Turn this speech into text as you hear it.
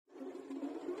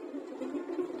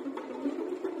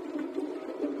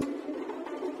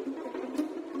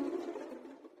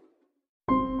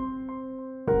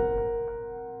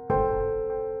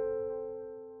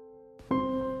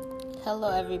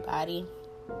Hello, everybody,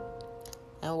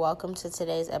 and welcome to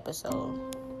today's episode.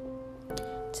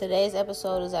 Today's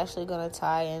episode is actually going to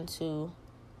tie into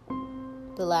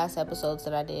the last episodes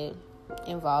that I did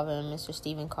involving Mr.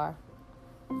 Stephen Carr.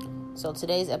 So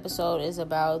today's episode is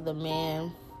about the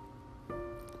man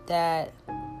that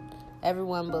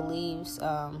everyone believes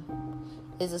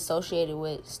is associated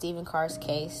with Stephen Carr's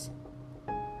case.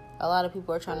 A lot of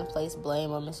people are trying to place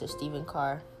blame on Mr. Stephen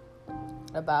Carr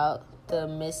about the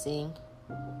missing,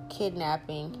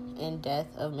 kidnapping, and death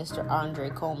of Mr. Andre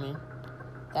Coleman.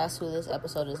 That's who this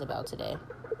episode is about today.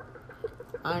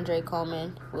 Andre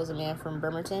Coleman was a man from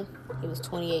Bremerton. He was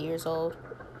 28 years old,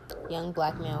 young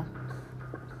black male.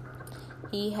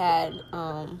 He had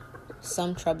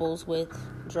some troubles with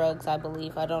drugs, I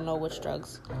believe. I don't know which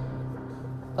drugs.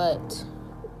 But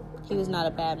he was not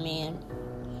a bad man.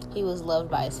 He was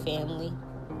loved by his family.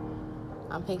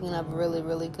 I'm picking up really,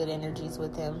 really good energies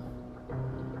with him.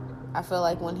 I feel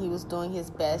like when he was doing his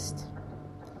best,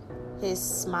 his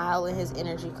smile and his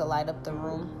energy could light up the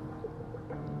room.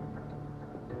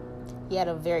 He had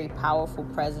a very powerful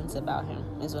presence about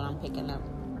him, is what I'm picking up.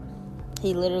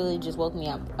 He literally just woke me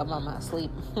up out my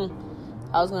sleep.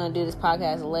 I was going to do this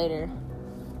podcast later.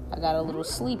 I got a little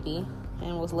sleepy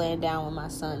and was laying down with my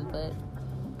son, but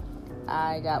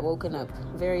I got woken up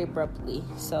very abruptly.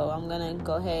 So I'm going to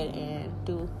go ahead and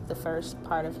do the first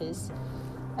part of his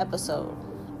episode.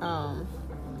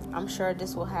 I'm sure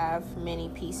this will have many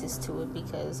pieces to it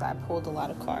because I pulled a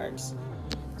lot of cards.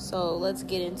 So let's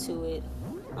get into it.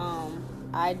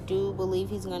 I do believe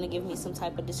he's going to give me some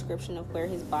type of description of where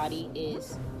his body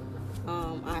is.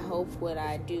 I hope what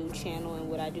I do channel and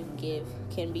what I do give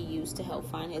can be used to help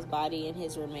find his body and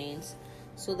his remains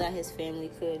so that his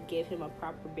family could give him a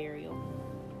proper burial.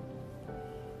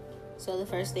 So the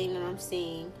first thing that I'm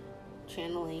seeing,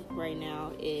 channeling right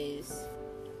now, is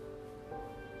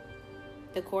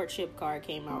the courtship card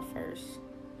came out first.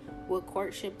 With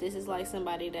courtship, this is like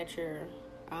somebody that you're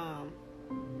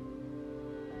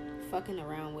fucking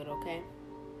around with, okay?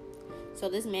 So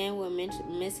this man was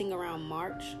missing around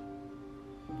March,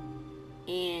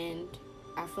 and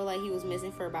I feel like he was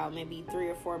missing for about maybe 3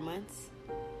 or 4 months,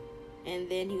 and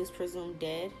then he was presumed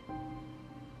dead.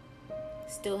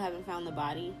 Still haven't found the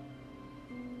body.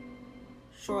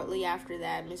 Shortly after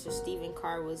that, Mr. Stephen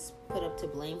Carr was put up to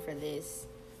blame for this,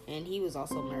 and he was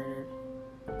also murdered.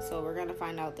 So we're going to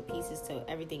find out the pieces to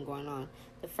everything going on.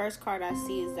 The first card I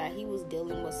see is that he was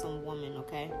dealing with some woman,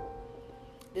 okay?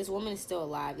 This woman is still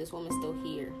alive. This woman's still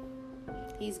here.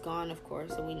 He's gone, of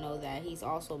course, and we know that. He's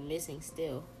also missing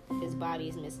still. His body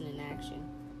is missing in action.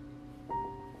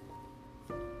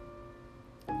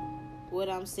 What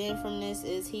I'm seeing from this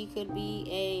is he could be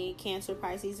a Cancer,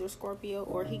 Pisces, or Scorpio,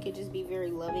 or he could just be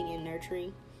very loving and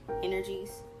nurturing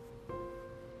energies.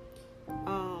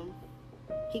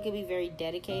 He could be very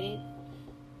dedicated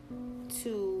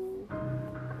to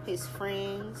his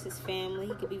friends, his family.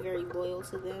 He could be very loyal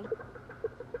to them.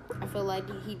 I feel like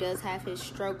he does have his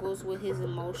struggles with his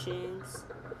emotions,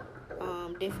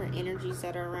 different energies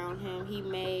that are around him. He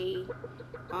may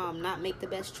not make the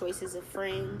best choices of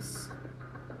friends.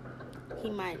 He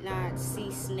might not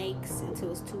see snakes until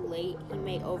it's too late. He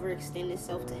may overextend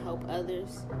himself to help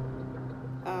others,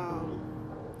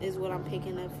 is what I'm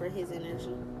picking up for his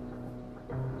energy.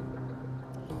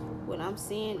 What I'm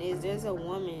seeing is there's a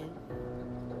woman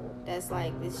that's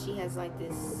like this. She has like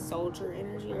this soldier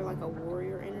energy or like a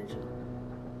warrior energy.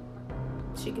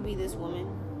 She could be this woman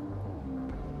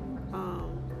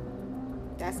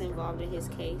that's involved in his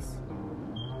case.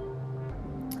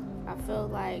 I feel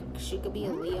like she could be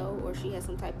a Leo, or she has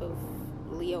some type of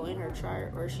Leo in her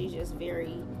chart, or she's just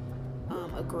very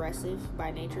aggressive by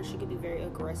nature. She could be very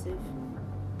aggressive,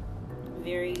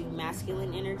 very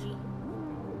masculine energy,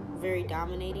 very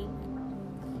dominating.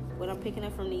 What I'm picking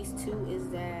up from these two is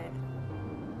that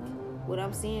what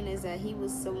I'm seeing is that he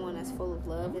was someone that's full of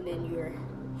love, and then you're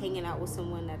hanging out with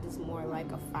someone that is more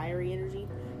like a fiery energy.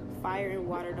 Fire and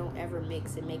water don't ever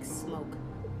mix. It makes smoke.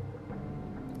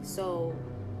 So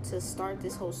to start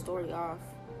this whole story off,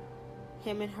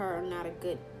 him and her are not a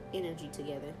good energy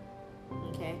together,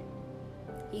 okay?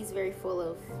 He's very full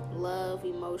of love,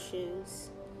 emotions,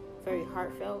 very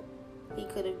heartfelt. He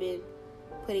could have been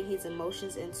putting his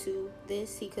emotions into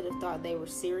this. He could have thought they were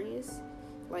serious.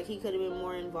 Like, he could have been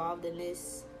more involved in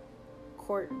this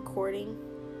courting.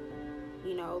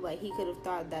 You know, like, he could have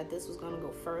thought that this was going to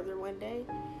go further one day.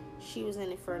 She was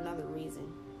in it for another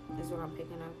reason, is what I'm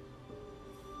picking up.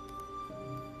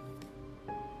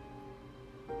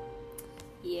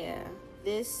 Yeah,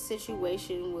 this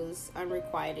situation was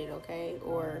unrequited, okay?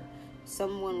 Or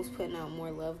someone was putting out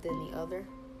more love than the other.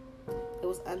 It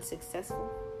was unsuccessful.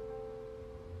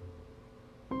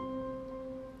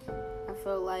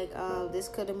 feel like this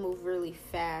could have moved really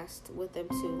fast with them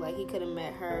too. Like, he could have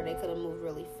met her. They could have moved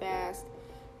really fast.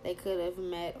 They could have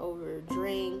met over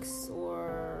drinks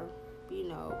or,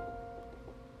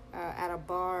 at a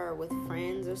bar with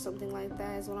friends or something like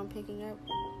that is what I'm picking up.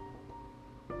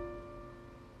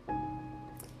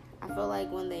 I feel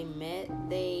like when they met,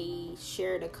 they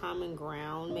shared a common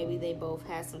ground. Maybe they both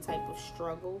had some type of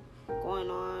struggle going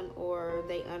on, or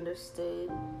they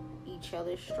understood each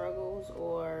other's struggles,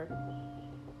 or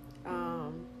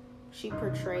she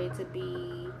portrayed to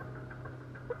be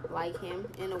like him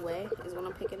in a way is what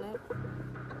I'm picking up.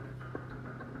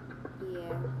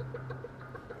 Yeah.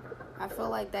 I feel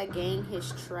like that gained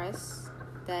his trust,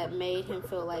 that made him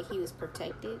feel like he was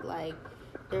protected, like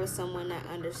there was someone that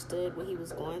understood what he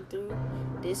was going through.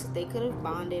 They could have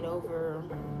bonded over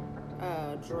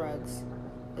drugs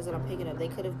is what I'm picking up. They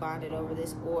could have bonded over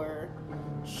this, or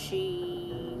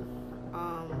she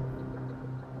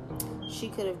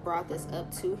could have brought this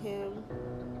up to him.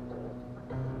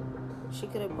 She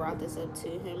could have brought this up to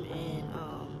him and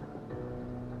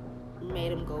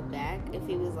made him go back if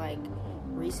he was like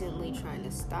recently trying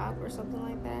to stop or something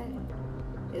like that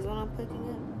is what I'm picking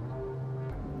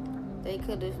up. They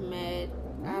could have met.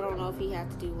 I don't know if he had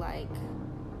to do like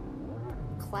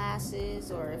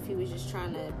classes or if he was just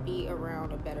trying to be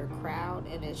around a better crowd,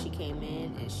 and then she came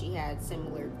in and she had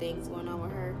similar things going on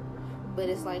with her. But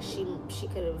it's like she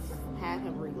could have had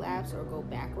him relapse or go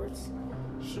backwards.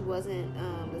 She wasn't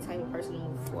the type of person to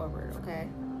move forward, okay?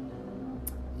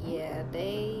 Yeah,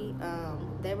 they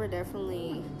were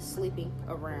definitely sleeping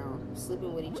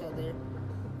with each other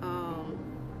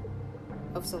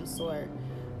of some sort.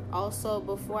 Also,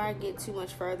 before I get too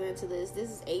much further into this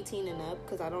is 18 and up,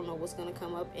 because I don't know what's going to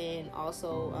come up, and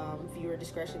also viewer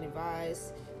discretion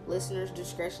advised, listeners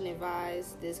discretion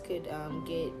advised. This could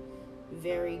get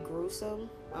very gruesome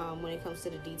when it comes to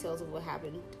the details of what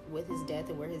happened with his death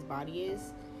and where his body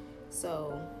is.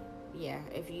 So, yeah,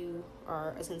 if you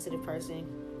are a sensitive person,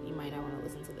 you might not want to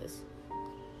listen to this.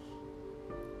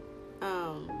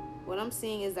 What I'm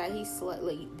seeing is that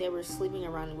they were sleeping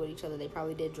around with each other. They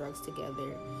probably did drugs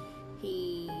together.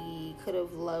 He could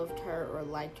have loved her or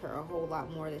liked her a whole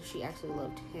lot more than she actually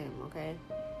loved him, okay?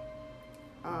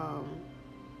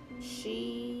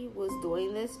 She was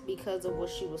doing this because of what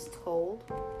she was told.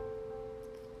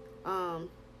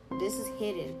 This is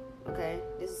hidden, okay?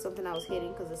 This is something I was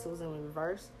hidden because this was in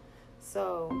reverse.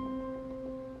 So,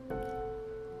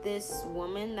 this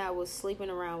woman that was sleeping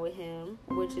around with him,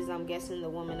 which is, I'm guessing, the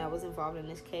woman that was involved in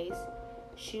this case,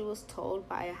 she was told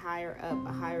by a higher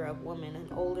up woman, an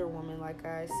older woman, like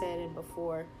I said in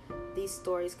before. These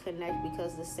stories connect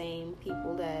because the same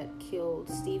people that killed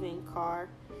Stephen Carr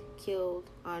killed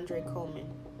Andre Coleman,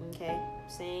 okay?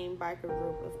 Same biker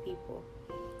group of people.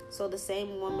 So the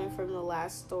same woman from the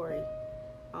last story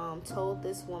told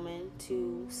this woman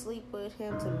to sleep with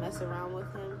him, to mess around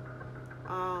with him.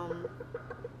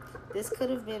 This could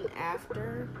have been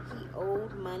after he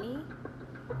owed money,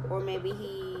 or maybe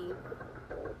he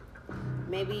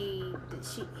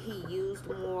used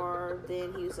more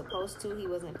than he was supposed to. He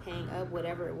wasn't paying up,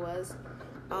 whatever it was.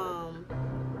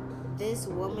 This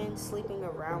woman sleeping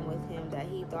around with him that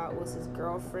he thought was his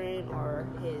girlfriend or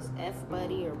his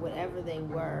F-buddy or whatever they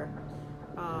were,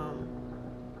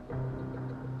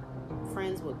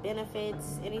 friends with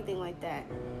benefits, anything like that.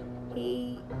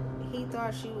 He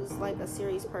thought she was like a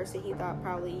serious person. He thought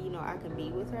probably, I can be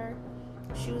with her.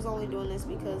 She was only doing this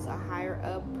because a higher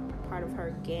up part of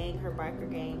her gang, her biker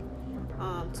gang,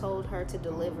 told her to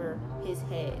deliver his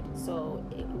head. So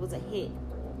it was a hit.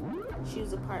 She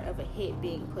was a part of a hit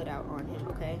being put out on him,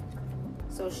 okay?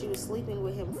 So she was sleeping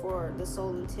with him for the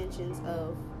sole intentions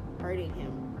of hurting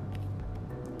him.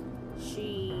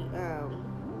 She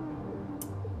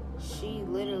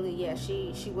literally,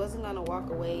 she wasn't gonna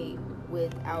walk away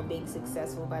without being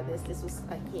successful by this. This was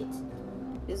a hit.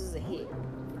 This was a hit.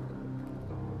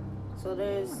 So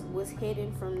what's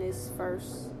hidden from this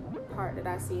first part that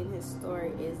I see in his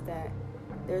story is that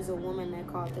there's a woman that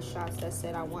called the shots that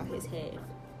said, I want his head.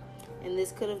 And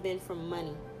this could have been from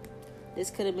money.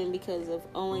 This could have been because of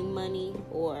owing money,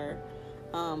 or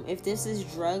if this is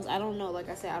drugs, I don't know. Like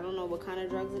I said, I don't know what kind of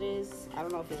drugs it is. I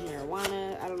don't know if it's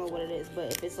marijuana. I don't know what it is.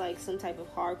 But if it's like some type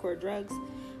of hardcore drugs,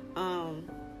 and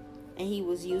he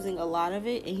was using a lot of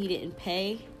it and he didn't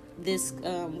pay this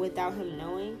without him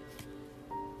knowing,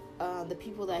 the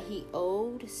people that he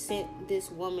owed sent this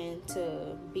woman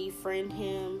to befriend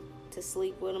him, to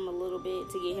sleep with him a little bit,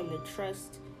 to get him to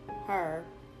trust her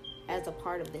as a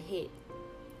part of the hit.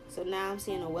 So now I'm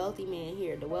seeing a wealthy man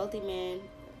here. The wealthy man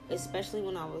especially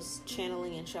when I was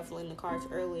channeling and shuffling the cards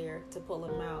earlier to pull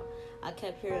them out, I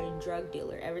kept hearing drug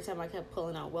dealer. Every time I kept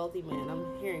pulling out wealthy man,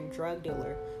 I'm hearing drug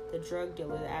dealer,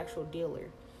 the actual dealer.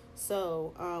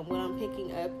 So what I'm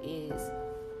picking up is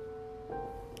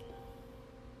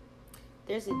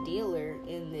there's a dealer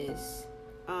in this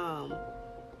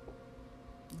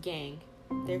gang.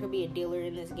 There could be a dealer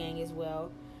in this gang as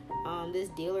well. This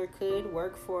dealer could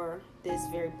work for this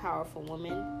very powerful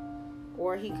woman,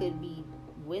 or he could be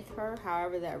with her,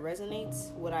 however that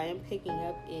resonates. What I am picking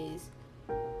up is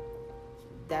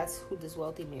that's who this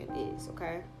wealthy man is,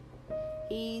 okay?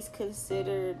 He's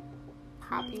considered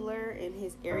popular in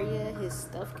his area. His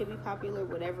stuff could be popular,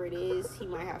 whatever it is. He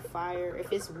might have fire.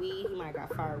 If it's weed, he might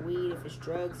got fire weed. If it's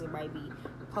drugs, it might be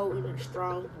potent or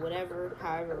strong, whatever,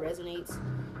 however it resonates.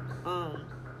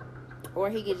 Or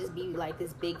he could just be like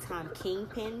this big time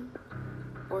kingpin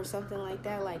or something like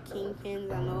that. Like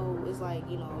kingpins, I know is like,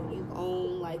 you know, you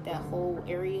own like that whole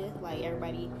area. Like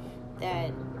everybody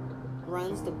that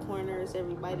runs the corners,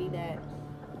 everybody that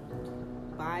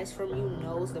buys from you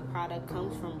knows the product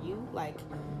comes from you. Like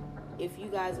if you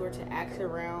guys were to ask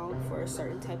around for a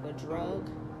certain type of drug,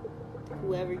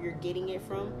 whoever you're getting it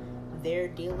from, their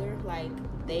dealer, like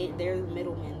they're the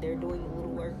middleman. They're doing the little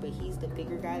work, but he's the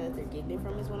bigger guy that they're getting it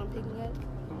from is what I'm picking up.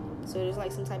 So there's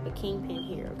like some type of kingpin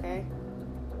here, okay?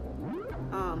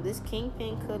 This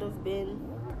kingpin could have been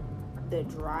the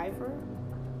driver,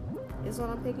 is what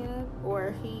I'm picking up,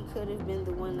 or he could have been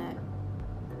the one that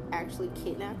actually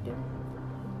kidnapped him,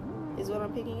 is what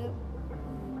I'm picking up.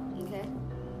 Okay,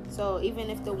 so even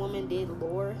if the woman did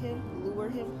lure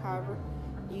him, however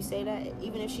you say that,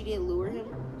 even if she did lure him,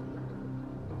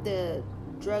 the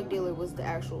drug dealer was the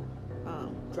actual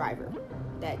driver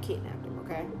that kidnapped him.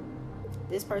 Okay,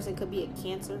 this person could be a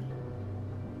Cancer,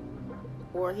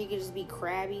 or he could just be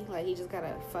crabby, like he just got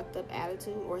a fucked up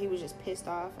attitude, or he was just pissed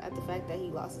off at the fact that he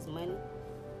lost his money,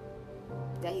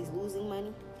 that he's losing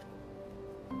money.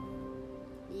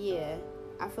 Yeah,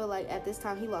 I feel like at this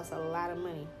time he lost a lot of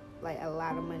money, like a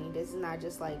lot of money. This is not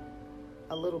just like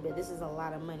a little bit, this is a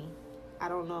lot of money. I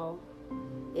don't know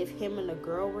if him and the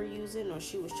girl were using, or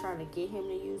she was trying to get him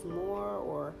to use more,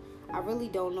 or I really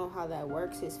don't know how that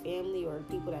works. His family or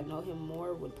people that know him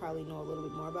more would probably know a little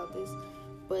bit more about this.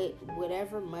 But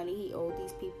whatever money he owed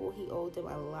these people, he owed them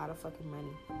a lot of fucking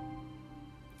money.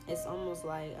 It's almost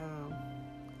like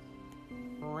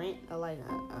rent,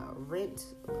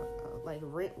 like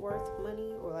rent worth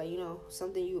money, or like, you know,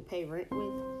 something you would pay rent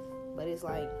with, but it's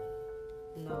like,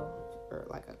 you know, or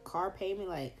like a car payment,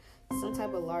 like some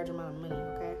type of large amount of money.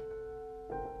 Okay,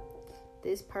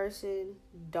 this person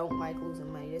don't like losing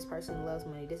money. This person loves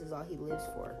money. This is all he lives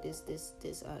for. This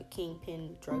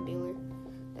kingpin drug dealer,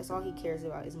 that's all he cares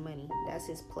about is money. That's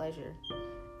his pleasure.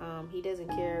 He doesn't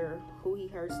care who he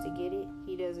hurts to get it.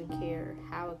 He doesn't care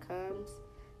how it comes.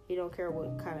 He don't care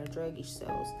what kind of drug he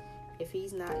sells. If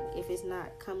it's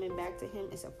not coming back to him,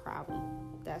 it's a problem.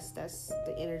 That's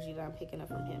the energy that I'm picking up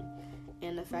from him.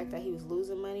 And the fact that he was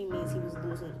losing money means he was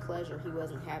losing pleasure. He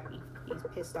wasn't happy. He was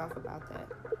pissed off about that.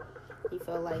 He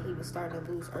felt like he was starting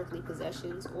to lose earthly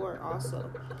possessions, or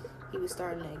also he was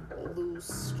starting to lose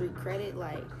street credit.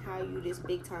 Like, how you this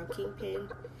big time kingpin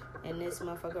and this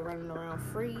motherfucker running around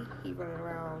free? He running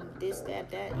around this,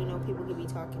 that. You know, people could be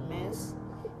talking mess.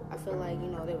 I feel like, you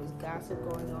know, there was gossip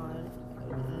going on.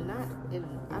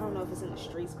 I don't know if it's in the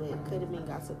streets, but it could have been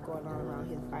gossip going on around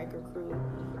his biker crew,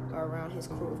 or around his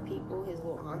crew of people, his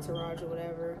little entourage or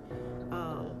whatever.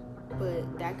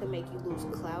 But that could make you lose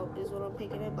clout, is what I'm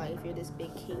picking up. Like, if you're this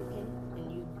big kingpin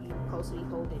and you supposed to be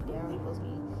holding it down, you're supposed to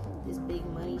be this big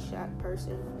money shot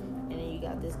person, and then you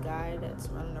got this guy that's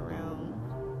running around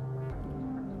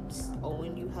just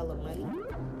owing you hella money,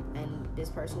 and this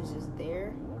person's just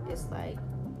there. It's like,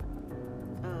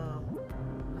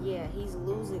 yeah, he's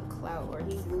losing clout, or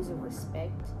he's losing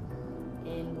respect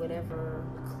in whatever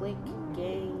clique,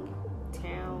 gang,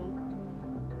 town,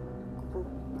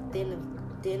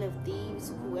 den of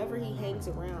thieves, whoever he hangs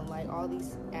around. Like, all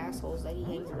these assholes that he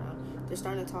hangs around, they're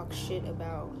starting to talk shit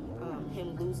about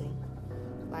him losing.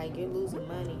 Like, you're losing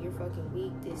money, you're fucking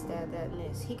weak, this, that, and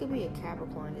this. He could be a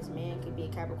Capricorn. This man could be a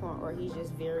Capricorn, or he's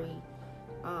just very,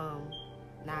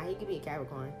 he could be a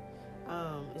Capricorn.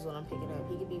 Is what I'm picking up.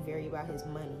 He could be very about his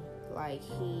money. Like,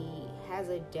 he has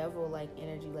a devil-like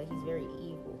energy. Like, he's very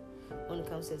evil when it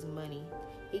comes to his money.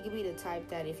 He could be the type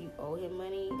that if you owe him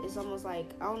money, it's almost like,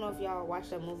 I don't know if y'all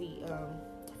watched that movie,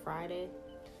 Friday.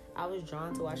 I was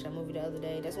drawn to watch that movie the other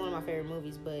day. That's one of my favorite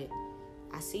movies, but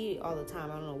I see it all the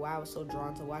time. I don't know why I was so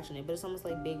drawn to watching it, but it's almost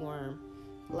like Big Worm.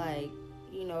 Like,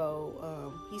 you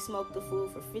know, he smoked the fool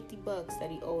for $50 that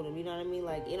he owed him. You know what I mean?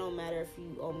 Like, it don't matter if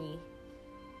you owe me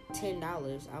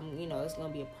 $10, it's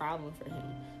gonna be a problem for him.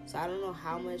 So I don't know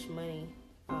how much money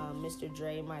Mr.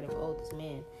 Dre might have owed this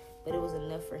man, but it was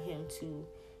enough for him to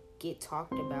get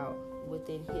talked about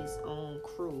within his own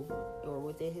crew or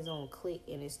within his own clique,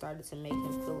 and it started to make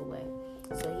him feel away.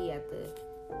 So he had to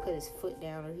put his foot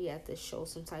down, or he had to show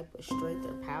some type of strength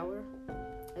or power.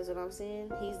 That's what I'm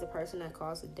saying. He's the person that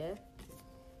caused the death.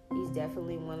 He's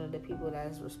definitely one of the people that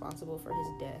is responsible for his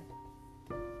death,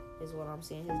 is what I'm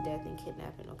saying. His death and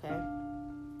kidnapping, okay?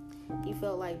 He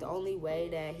felt like the only way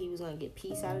that he was going to get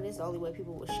peace out of this, the only way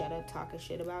people would shut up talking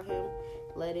shit about him,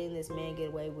 letting this man get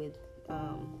away with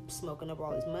smoking up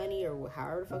all his money, or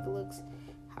however the fuck it looks,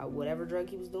 whatever drug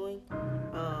he was doing.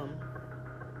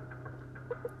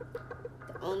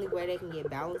 The only way they can get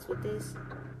balance with this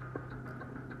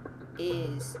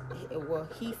is,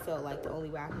 he felt like the only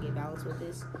way I can get balance with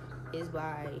this is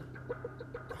by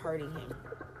hurting him.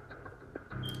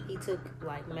 He took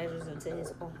like measures into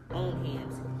his own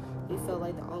hands. He felt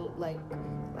like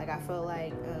I felt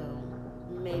like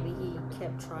maybe he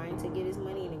kept trying to get his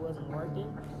money and it wasn't working,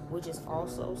 which is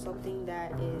also something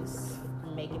that is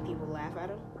making people laugh at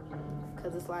him.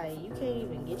 Because it's like, you can't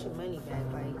even get your money back.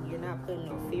 Like, you're not putting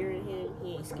no fear in him.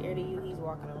 He ain't scared of you. He's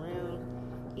walking around.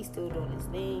 He's still doing his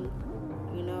thing,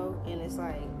 And it's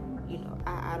like,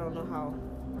 I don't know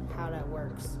how that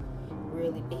works,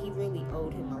 really. But he really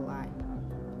owed him a lot.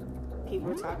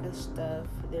 People are talking stuff.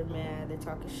 They're mad. They're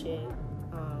talking shit.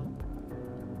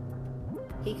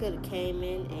 He could have came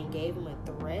in and gave him a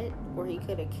threat, or he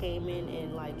could have came in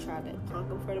and tried to punk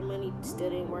him for the money.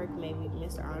 Still didn't work. Maybe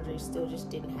Mr. Andre still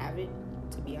just didn't have it,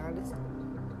 to be honest.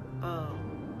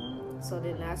 So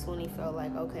then that's when he felt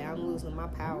like, okay, I'm losing my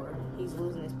power. He's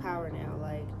losing his power now.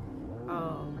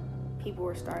 People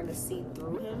were starting to see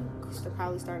through him. They're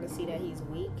probably starting to see that he's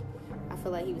weak. I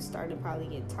feel like he was starting to probably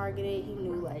get targeted. He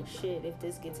knew, shit, if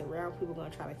this gets around, people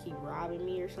going to try to keep robbing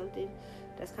me or something.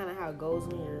 That's kind of how it goes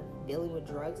when you're dealing with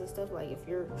drugs and stuff. Like, if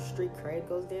your street cred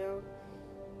goes down,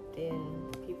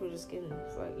 then people just getting,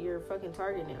 you're a fucking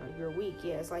target now. You're weak.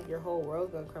 Yeah, it's like your whole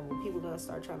world's going to crumble. People going to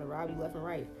start trying to rob you left and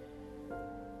right.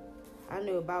 I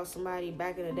knew about somebody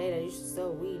back in the day that used to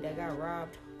sell weed that got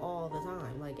robbed all the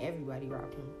time. Like, everybody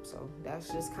robbed him. So that's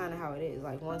just kind of how it is.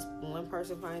 Like, once one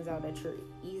person finds out that you're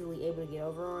easily able to get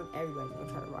over on, everybody's gonna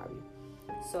try to rob you.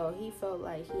 So he felt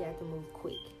like he had to move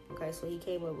quick. Okay, so he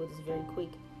came up with this very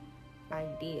quick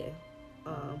idea.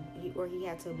 He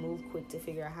had to move quick to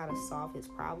figure out how to solve his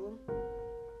problem,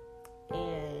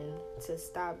 and to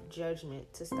stop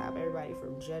judgment, to stop everybody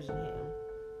from judging him,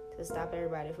 to stop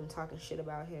everybody from talking shit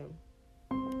about him,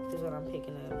 is what I'm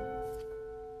picking up.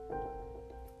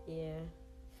 Yeah.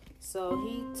 This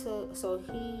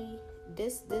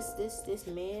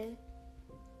man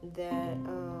that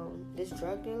this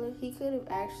drug dealer, he could have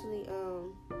actually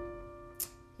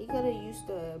used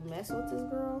to mess with this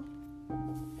girl.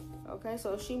 Okay,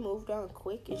 so if she moved on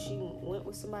quick and she went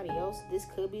with somebody else, this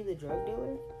could be the drug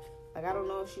dealer. Like, I don't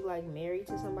know if she married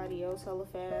to somebody else hella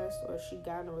fast, or she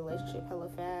got in a relationship hella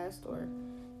fast, or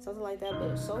something like that.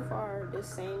 But so far, this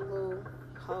same little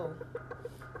hoe,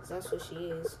 'cause that's what she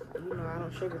is. I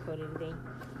don't sugarcoat anything.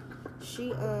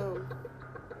 She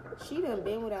done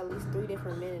been with at least 3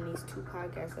 different men in these 2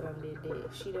 podcasts that I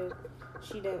did. She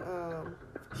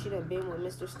done been with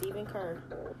Mr. Stephen Carr.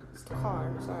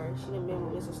 She done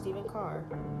been with Mr. Stephen Carr,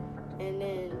 and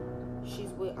then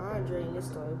she's with Andre in this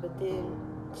story. But then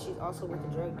she's also with the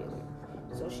drug dealer.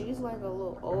 So she's like a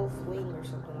little old fling or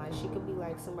something. Like, she could be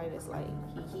like somebody that's like,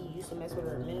 he used to mess with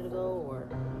her a minute ago, or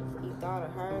he thought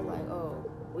of her like, oh,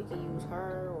 we could use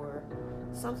her, or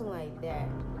something like that.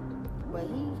 But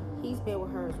he's been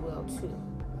with her as well too.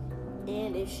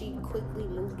 And if she quickly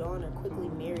moved on or quickly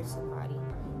married somebody,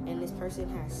 and this person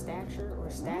has stature or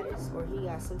status, or he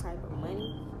got some type of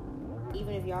money,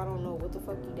 even if y'all don't know what the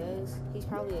fuck he does, he's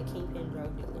probably a kingpin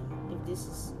drug dealer. If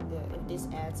this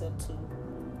adds up to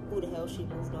who the hell she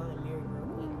moved on and married real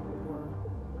quick, or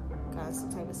got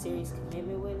some type of serious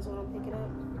commitment with, is what I'm picking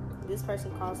up. This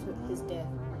person caused his death,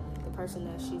 the person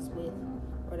that she's with,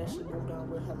 or that she moved on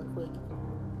with hella quick.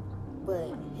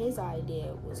 But his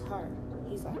idea was her.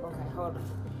 He's like, okay, hold on.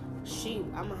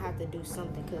 I'm gonna have to do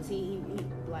something, because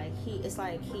it's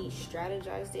like he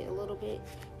strategized it a little bit.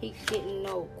 He didn't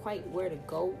know quite where to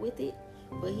go with it,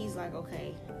 but he's like,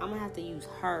 okay, I'm gonna have to use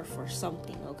her for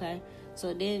something, okay?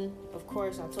 So then, of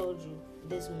course, I told you,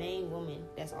 this main woman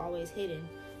that's always hidden,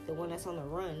 the one that's on the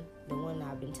run, the one that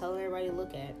I've been telling everybody to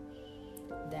look at,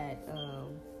 that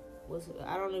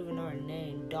I don't even know her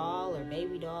name, Doll or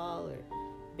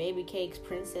Baby Cakes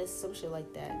Princess, some shit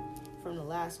like that, from the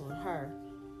last one, her.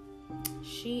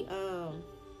 She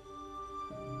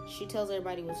she tells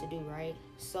everybody what to do, right?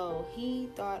 So he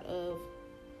thought of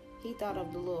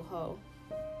the little hoe,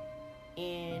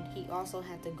 and he also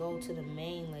had to go to the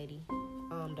main lady,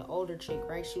 the older chick,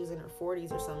 right? She was in her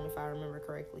 40s or something, if I remember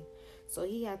correctly. So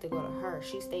he had to go to her.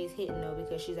 She stays hidden though,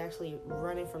 because she's actually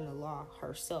running from the law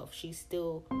herself. She's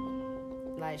still,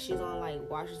 like, she's on, like,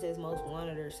 Washington's Most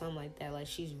Wanted or something like that. Like,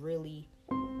 she's really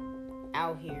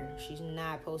out here. She's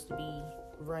not supposed to be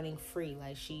running free.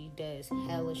 Like, she does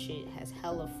hella shit, has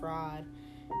hella fraud,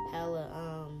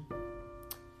 hella,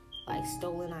 like,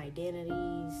 stolen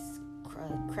identities,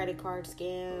 credit card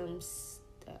scams,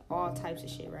 all types of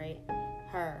shit, right?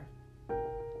 Her.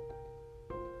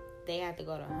 They had to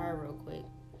go to her real quick,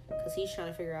 because he's trying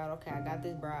to figure out, okay, I got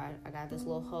this bride, I got this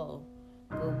little hoe,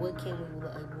 but what can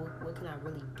I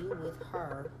really do with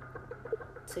her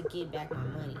to get back my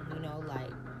money? You know,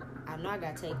 like, I know I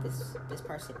gotta take this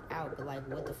person out, but, like,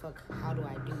 what the fuck, how do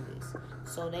I do this?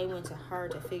 So they went to her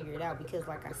to figure it out, because,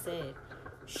 like I said,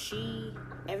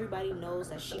 everybody knows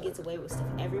that she gets away with stuff.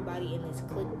 Everybody in this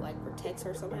clique, like, protects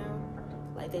her somehow.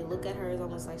 Like, they look at her as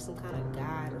almost like some kind of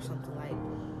god or something. Like,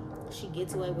 she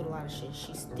gets away with a lot of shit.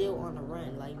 She's still on the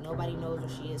run. Like, nobody knows where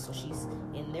she is. So she's,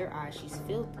 in their eyes, she's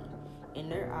filthy. In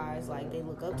their eyes, like, they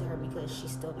look up to her because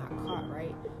she's still not caught,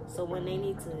 right? So when they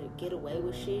need to get away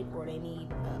with shit, or they need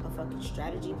a fucking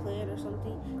strategy plan or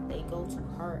something, they go to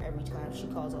her every time. She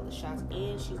calls all the shots,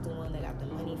 and she's the one that got the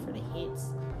money for the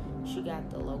hits. She got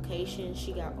the location.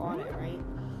 She got all that, right?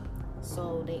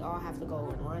 So they all have to go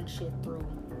and run shit through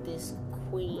this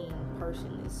queen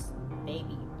person, this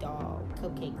baby doll,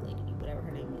 cupcake lady, whatever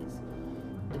her name is,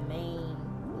 the main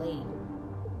lady.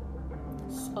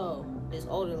 So this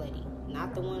older lady,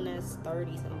 not the one that's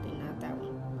 30 something, not that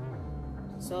one.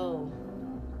 So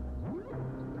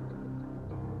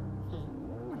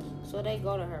so they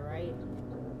go to her, right?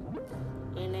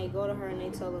 And they go to her and they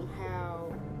tell them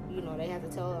how, you know, they have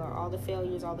to tell her all the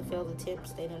failures, all the failed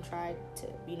attempts. They done tried to,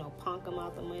 you know, punk them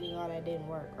out the money, all that didn't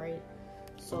work, right?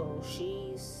 So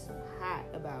she's hot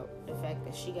about the fact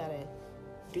that she gotta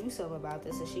do something about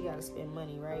this, and she gotta spend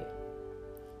money, right?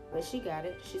 But she got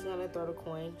it. She's gonna throw the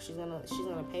coin. She's gonna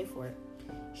pay for it.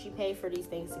 She paid for these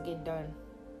things to get done.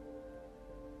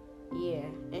 Yeah,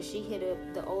 and she hit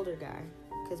up the older guy,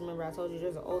 because remember I told you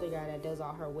there's an older guy that does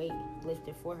all her weight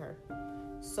lifted for her.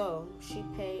 So she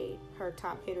paid her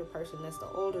top hitter person, that's the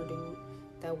older dude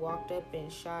that walked up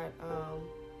and shot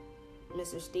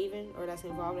Mr. Steven, or that's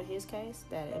involved in his case,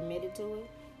 that admitted to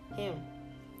it. Him.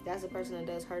 That's the person that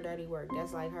does her dirty work.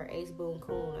 That's like her ace boon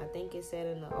coon. I think it said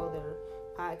in the other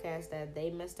podcast that they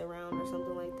messed around or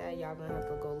something like that. Y'all gonna have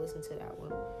to go listen to that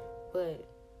one. But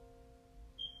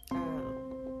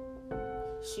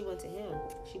she went to him.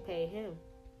 She paid him,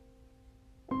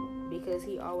 because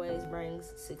he always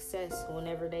brings success.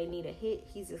 Whenever they need a hit,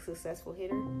 he's a successful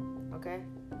hitter. Okay?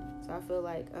 So I feel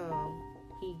like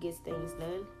he gets things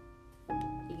done.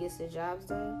 He gets the jobs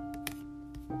done.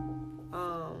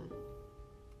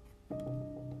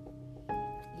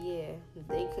 Yeah,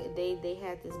 they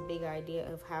had this big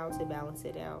idea of how to balance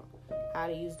it out, how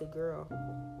to use the girl.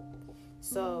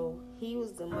 So he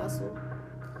was the muscle,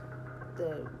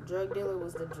 the drug dealer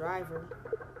was the driver,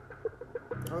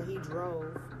 or he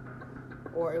drove,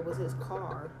 or it was his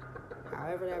car,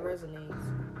 however that resonates,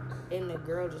 and the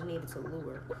girl just needed to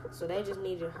lure. So they just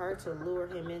needed her to lure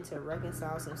him in to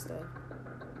reconcile some stuff.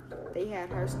 They had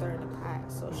her stirring the pot,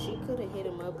 so she could have hit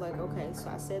him up like, okay, so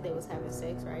I said they was having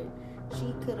sex, right?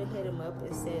 She could have hit him up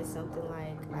and said something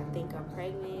like, I think I'm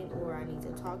pregnant, or I need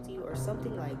to talk to you, or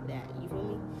something like that. You feel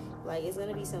me? Like, it's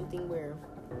gonna be something where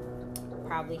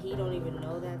probably he don't even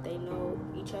know that they know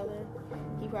each other.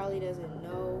 He probably doesn't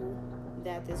know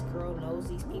that this girl knows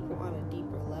these people on a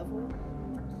deeper level.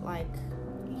 Like,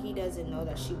 he doesn't know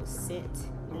that she was sent,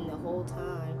 and the whole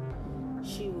time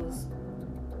she was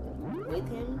with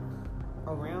him,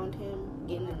 around him,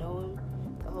 getting to know him.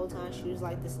 The whole time she was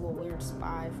like this little weird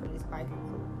spy for this biker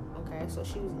crew. Okay, so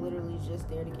she was literally just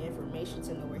there to get information,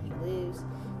 to know where he lives,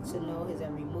 to know his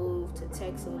every move, to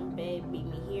text him, babe, meet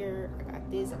me here, I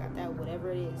got this, I got that,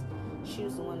 whatever it is. She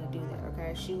was the one to do that.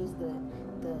 Okay, she was the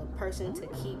person to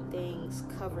keep things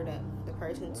covered up, the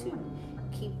person to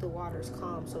keep the waters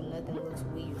calm so nothing looks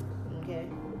weird. Okay,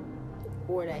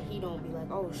 or that he don't be like,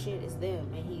 oh shit, it's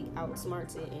them, and he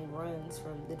outsmarts it and runs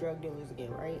from the drug dealers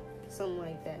again, right? Something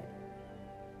like that.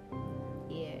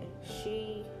 Yeah,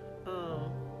 she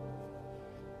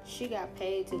got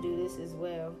paid to do this as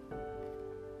well.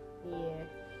 Yeah,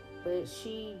 but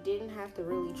she didn't have to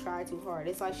really try too hard.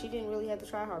 It's like she didn't really have to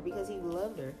try hard because he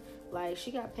loved her. Like,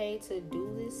 she got paid to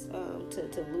do this,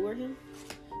 to lure him.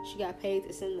 She got paid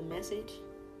to send the message.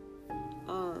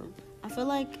 I feel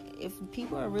like if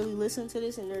people are really listening to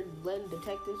this and they're letting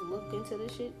detectives look into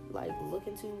this shit, like look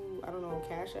into, I don't know,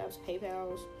 Cash Apps,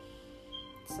 PayPals,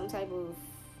 some type of,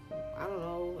 I don't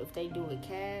know if they do it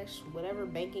cash, whatever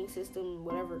banking system,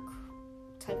 whatever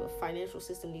type of financial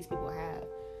system these people have.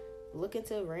 Look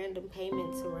into random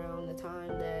payments around the time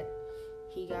that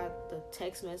he got the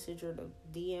text message or the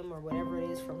DM or whatever it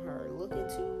is from her. Look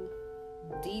into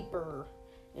deeper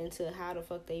into how the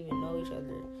fuck they even know each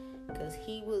other. Because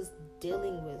he was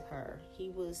dealing with her. He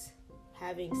was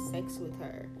having sex with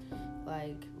her.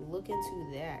 Like, look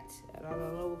into that. I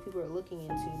don't know what people are looking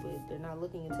into, but they're not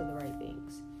looking into the right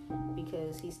things.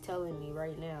 Because he's telling me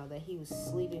right now that he was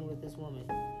sleeping with this woman.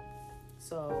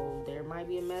 So there might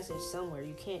be a message somewhere.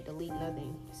 You can't delete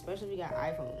nothing, especially if you got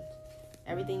iPhones.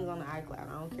 Everything's on the iCloud.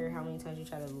 I don't care how many times you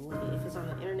try to delete it. If it's on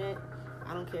the internet,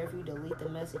 I don't care if you delete the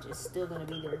message. It's still going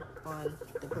to be there on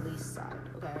the police side,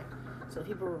 okay? So if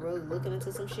people were really looking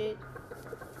into some shit,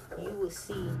 you will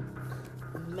see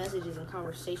messages and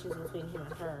conversations between him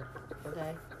and her,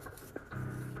 okay?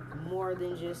 More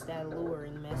than just that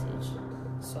luring message.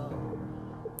 So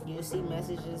you'll see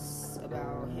messages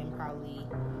about him probably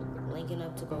linking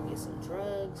up to go get some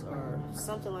drugs or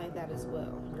something like that as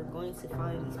well. You're going to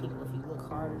find these people if you look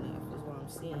hard enough, is what I'm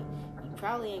seeing. You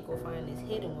probably ain't gonna find this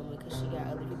hidden woman because she got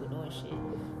other people doing shit.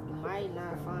 You might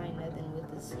not find nothing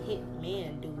with this hit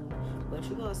man dude, but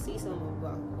you're gonna see something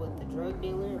about with the drug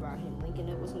dealer, about him linking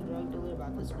up with some drug dealer,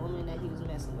 about this woman that he was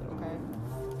messing with, okay?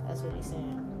 That's what he's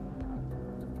saying.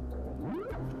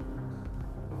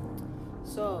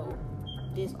 So,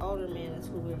 this older man is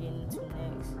who we're getting into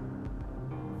next.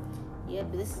 Yeah,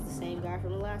 but this is the same guy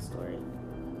from the last story.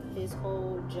 His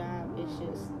whole job is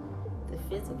just the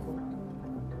physical.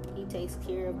 He takes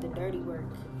care of the dirty work.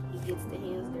 He gets the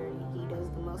hands dirty. He does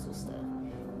the muscle stuff.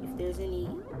 If there's any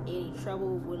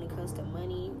trouble when it comes to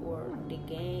money or the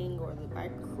gang or the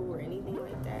bike crew or anything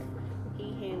like that,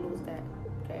 he handles that,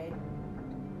 okay?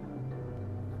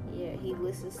 Yeah, he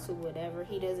listens to whatever.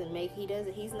 He's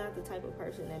not the type of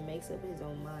person that makes up his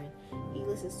own mind. He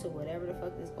listens to whatever the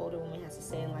fuck this older woman has to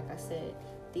say. And like I said,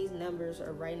 these numbers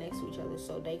are right next to each other.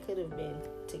 So they could have been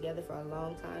together for a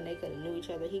long time. They could have knew each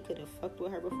other. He could have fucked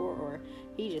with her before, or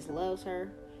he just loves her,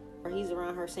 or he's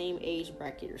around her same age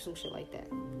bracket or some shit like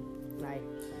that. Like,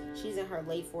 she's in her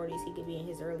late 40s. He could be in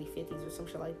his early 50s or some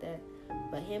shit like that.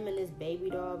 But him and this baby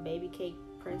doll, baby cake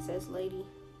princess lady,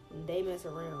 they mess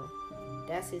around.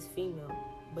 That's his female.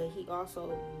 But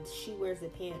she wears the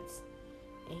pants.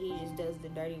 And he just does the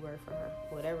dirty work for her.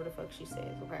 Whatever the fuck she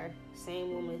says, okay?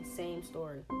 Same woman, same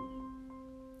story.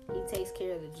 He takes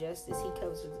care of the justice. He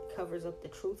covers up the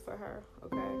truth for her,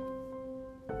 okay?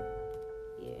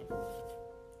 Yeah.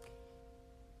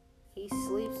 He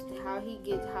sleeps, how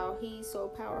he's so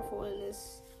powerful in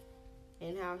this,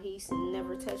 and how he's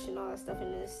never touching all that stuff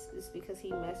in this is because he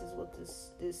messes with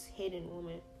this hidden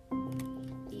woman.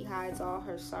 He hides all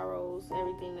her sorrows,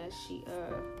 everything that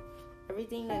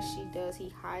she does, he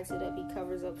hides it up. He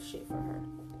covers up shit for her.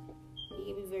 He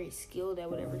can be very skilled at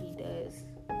whatever he does.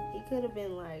 He could have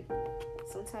been like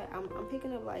some type. I'm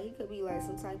picking up like he could be like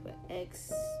some type of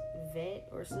ex-vet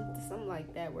or something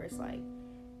like that, where it's like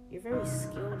you're very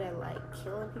skilled at like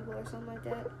killing people or something like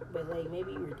that, but like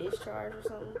maybe you were discharged or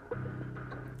something.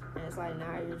 And it's like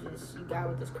now you got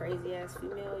with this crazy ass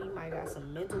female. You might got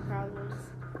some mental problems.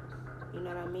 You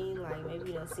know what I mean? Like, maybe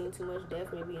you done seen too much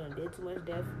death. Maybe you done did too much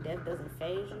death. Death doesn't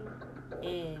faze you.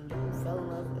 And you fell in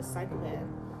love with a psychopath.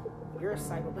 You're a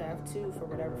psychopath, too, for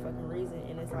whatever fucking reason.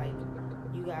 And it's like,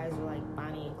 you guys are like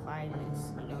Bonnie and Clyde in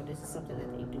this. You know, this is something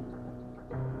that they do.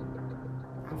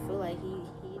 I feel like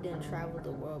he done traveled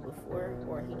the world before.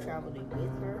 Or he traveled it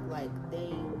with her. Like,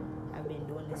 they have been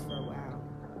doing this for a while.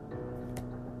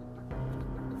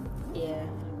 Yeah.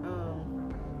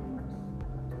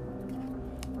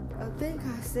 I think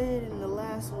I said in the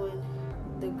last one,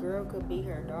 the girl could be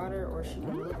her daughter, or she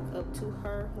could look up to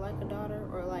her like a daughter,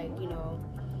 or like, you know,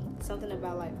 something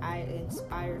about like I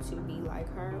aspire to be like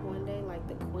her one day, like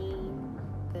the queen,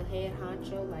 the head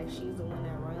honcho, like she's the one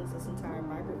that runs this entire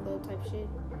biker club type shit.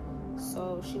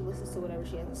 So she listens to whatever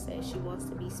she has to say. She wants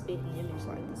to be spitting image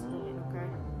like this woman, okay?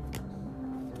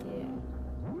 Yeah.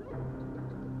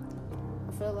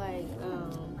 I feel like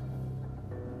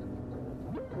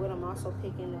what I'm also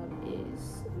picking up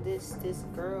is this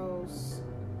girl's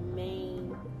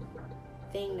main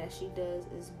thing that she does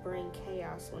is bring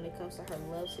chaos when it comes to her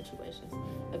love situations.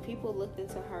 If people looked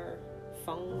into her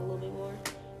phone a little bit more,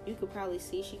 you could probably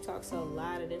see she talks to a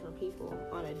lot of different people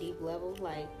on a deep level.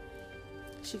 Like,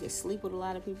 she could sleep with a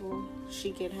lot of people.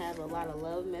 She could have a lot of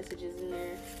love messages in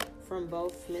there from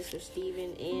both Mr.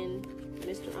 Steven and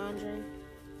Mr. Andre.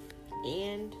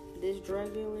 And this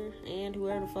drug dealer and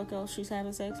whoever the fuck else she's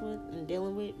having sex with and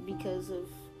dealing with because of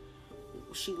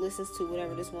she listens to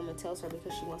whatever this woman tells her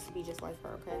because she wants to be just like her,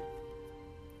 okay?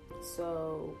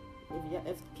 So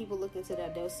if people look into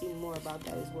that, they'll see more about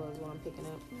that as well as what I'm picking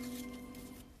up.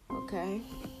 Okay.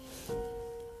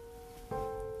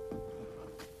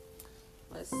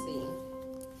 Let's see.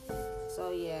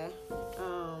 So yeah,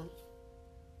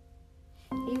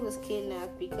 he was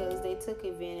kidnapped because they took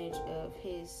advantage of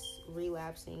his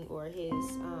relapsing or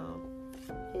his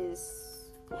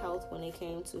health when it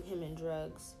came to him and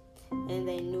drugs, and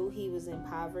they knew he was in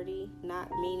poverty.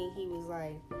 Not meaning he was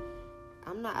like,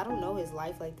 I don't know his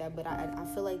life like that, but I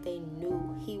feel like they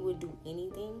knew he would do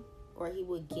anything or he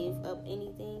would give up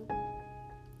anything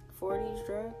for these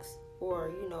drugs,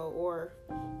 or or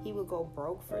he would go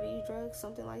broke for these drugs,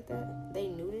 something like that. They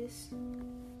knew this.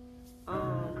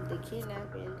 The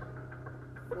kidnapping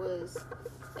was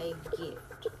a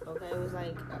gift, okay? It was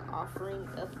like an offering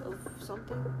up of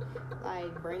something,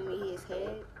 like bring me his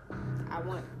head. I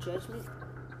want judgment.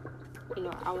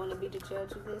 I want to be the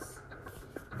judge of this.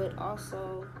 But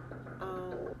also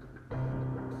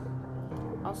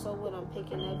what I'm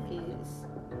picking up is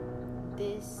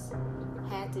this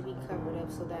had to be covered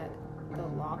up so that the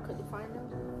law couldn't find them,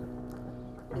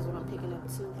 is what I'm picking up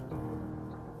too.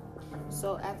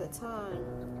 So at the time,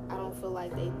 I don't feel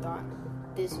like they thought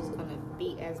this was going to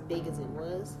be as big as it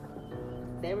was.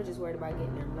 They were just worried about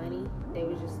getting their money. They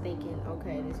were just thinking,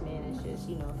 okay, this man is just,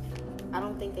 I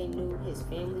don't think they knew his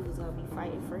family was going to be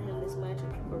fighting for him this much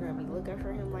and people were going to be looking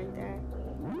for him like that.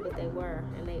 But they were,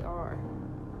 and they are.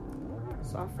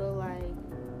 So I feel like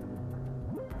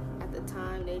at the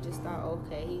time, they just thought,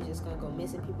 okay, he's just going to go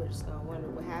missing. People are just going to wonder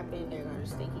what happened. They're going to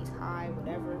just think he's high,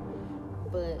 whatever.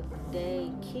 But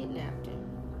they kidnapped him.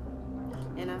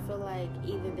 And I feel like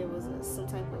either there was some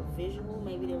type of visual,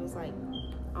 maybe there was like,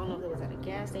 I don't know if it was at a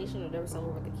gas station or there was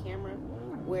somewhere with a camera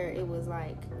where it was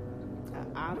like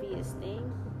an obvious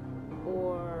thing,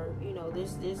 or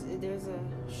there's a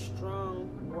strong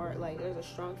word, like there's a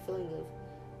strong feeling of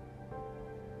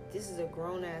this is a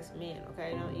grown ass man,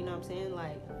 okay? You know what I'm saying?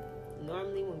 Like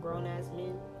normally when grown ass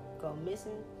men go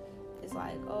missing, it's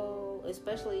like, oh,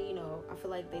 especially I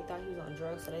feel like they thought he was on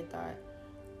drugs, so they thought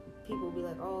people would be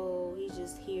like, oh, he's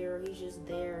just here, he's just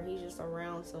there, he's just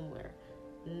around somewhere.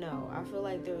 No, I feel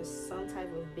like there was some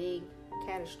type of big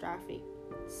catastrophic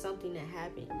something that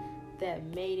happened that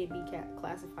made it be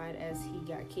classified as he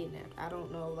got kidnapped. I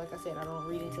don't know. Like I said, I don't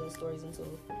read into the stories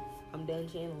until I'm done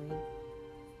channeling.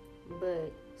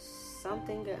 But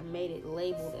something that made it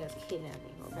labeled as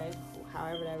kidnapping, okay?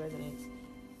 However that resonates.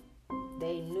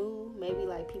 They knew, maybe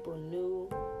like people knew,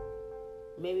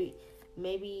 maybe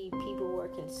people were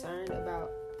concerned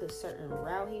about the certain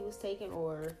route he was taking,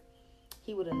 or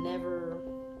he would have never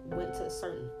went to a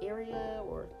certain area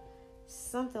or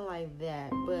something like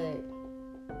that. But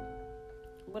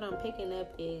what I'm picking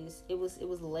up is it was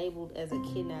labeled as a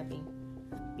kidnapping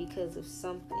because of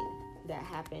something that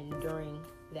happened during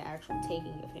the actual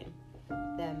taking of him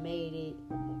that made it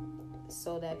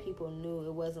so that people knew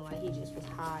it wasn't like he just was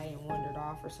high and wandered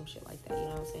off or some shit like that. You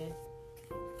know what I'm saying?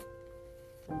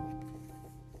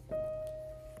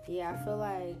 Yeah, I feel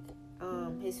like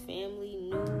his family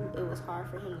knew it was hard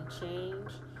for him to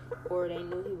change, or they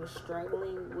knew he was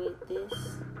struggling with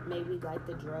this. Maybe like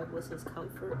the drug was his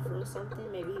comfort for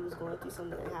something. Maybe he was going through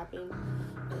something that happened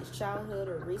in his childhood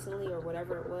or recently or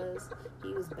whatever it was.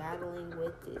 He was battling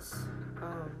with this,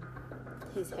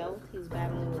 his health. He was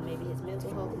battling with maybe his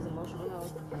mental health, his emotional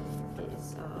health,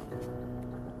 his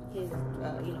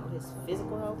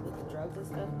physical health with the drugs and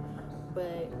stuff.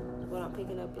 But what I'm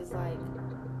picking up is like,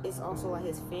 it's also like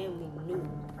his family knew,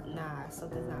 nah,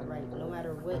 something's not right. No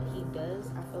matter what he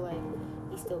does, I feel like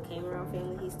he still came around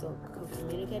family. He still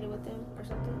communicated with them or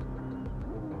something.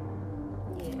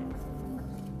 Yeah.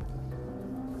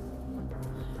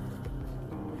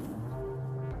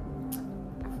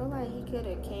 I feel like he could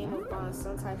have came upon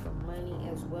some type of money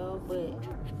as well, but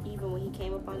even when he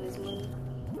came upon this money,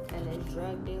 and this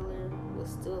drug dealer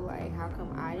was still like, how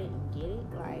come I didn't get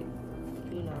it? Like,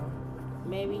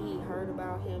 maybe he heard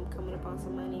about him coming upon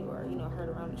some money, or heard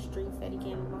around the streets that he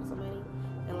came upon some money,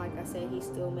 and like I said, he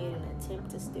still made an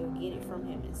attempt to still get it from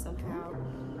him, and somehow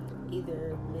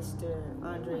either Mr.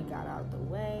 Andre got out the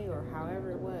way or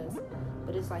however it was,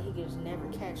 but it's like he could just never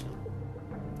catch him.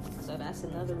 So that's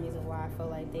another reason why I feel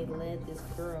like they led this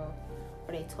girl,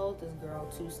 or they told this girl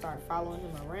to start following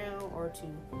him around, or to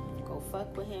go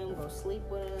fuck with him, go sleep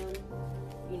with him,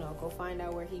 go find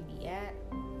out where he be at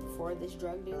for this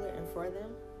drug dealer and for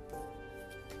them.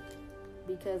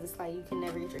 Because it's like you can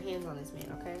never get your hands on this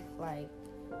man, okay? Like,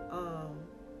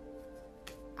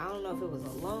 I don't know if it was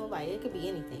a loan. Like, it could be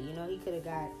anything. You know, he could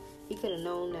have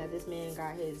known that this man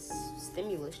got his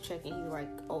stimulus check, and he's like,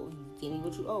 oh, give me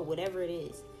what you owe, whatever it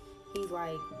is. He's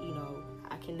like, you know,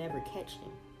 I can never catch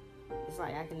him. It's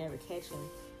like, I can never catch him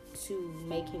to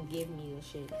make him give me the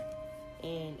shit.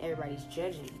 And everybody's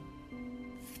judging me.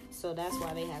 So that's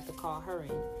why they have to call her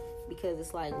in. Because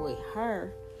it's like, with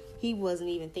her, he wasn't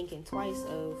even thinking twice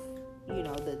of, you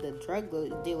know, the drug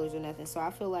dealers or nothing. So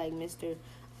I feel like Mr.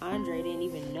 Andre didn't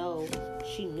even know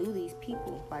she knew these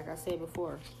people. Like I said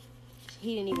before,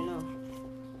 he didn't even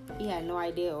know. He had no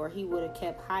idea, or he would have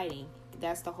kept hiding.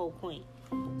 That's the whole point.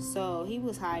 So he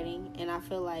was hiding, and I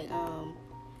feel like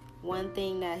one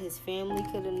thing that his family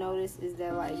could have noticed is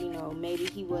that, like, you know, maybe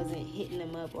he wasn't hitting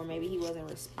them up, or maybe he wasn't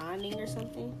responding or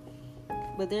something.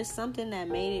 But there's something that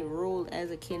made it ruled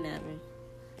as a kidnapping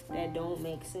that don't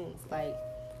make sense. Like,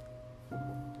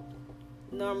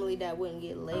 normally that wouldn't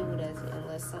get labeled as it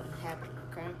unless something happened,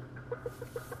 okay?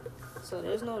 So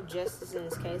there's no justice in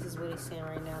this case is what he's saying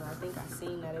right now. And I think I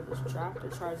seen that it was dropped.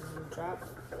 The charges were dropped.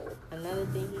 Another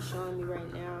thing he's showing me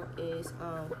right now is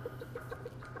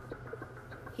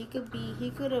he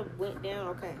could have went down,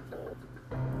 okay.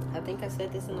 I think I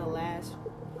said this in the last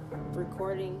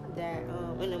recording that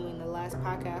the last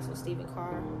podcast with Stephen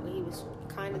Carr, when he was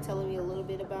kind of telling me a little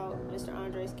bit about Mr.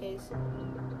 Andre's case.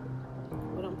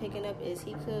 What I'm picking up is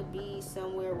he could be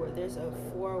somewhere where there's a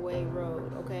 4-way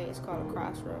road, okay? It's called a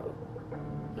crossroad.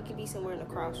 He could be somewhere in the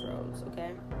crossroads,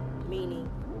 okay? Meaning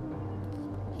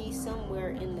he's somewhere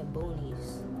in the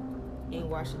boonies in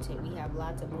Washington. We have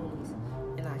lots of boonies,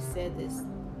 and I said this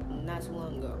not too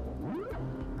long ago.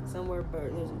 Somewhere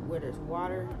where there's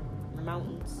water,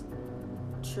 mountains,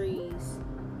 trees,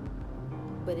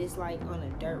 but it's like on a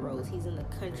dirt road. He's in the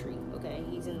country, okay?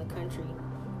 He's in the country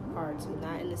parts,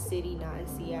 not in the city, not in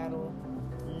Seattle,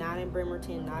 not in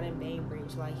Bremerton, not in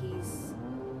Bainbridge. Like, he's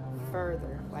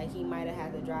further. Like, he might have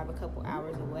had to drive a couple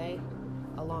hours away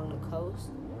along the coast,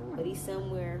 but he's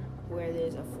somewhere where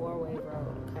there's a 4-way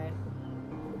road, okay?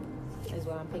 Is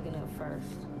what I'm picking up first.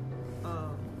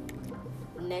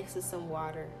 Next is some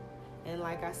water, and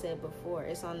like I said before,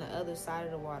 it's on the other side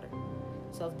of the water.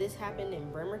 So if this happened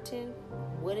in Bremerton,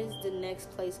 what is the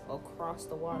next place across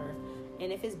the water?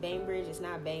 And if it's Bainbridge, it's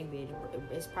not Bainbridge.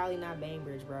 It's probably not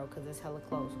Bainbridge, bro, because it's hella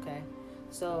close, okay?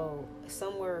 So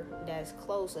somewhere that's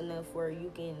close enough where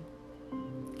you can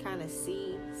kind of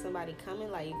see somebody coming,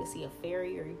 like you can see a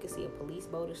ferry or you can see a police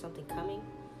boat or something coming.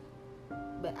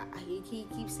 But he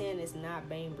keeps saying it's not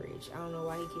Bainbridge. I don't know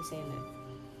why he keeps saying that.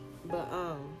 But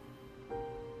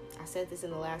I said this in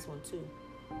the last one too.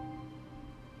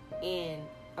 And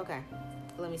okay,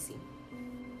 let me see.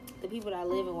 The people that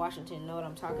live in Washington know what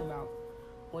I'm talking about.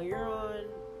 When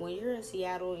you're in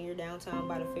Seattle and you're downtown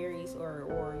by the ferries, or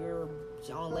you're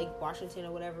on Lake Washington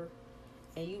or whatever,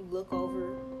 and you look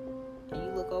over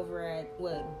at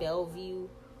Bellevue,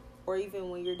 or even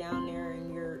when you're down there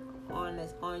and you're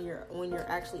when you're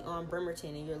actually on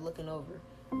Bremerton and you're looking over,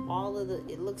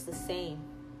 it looks the same.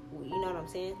 You know what I'm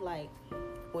saying? Like,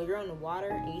 when you're on the water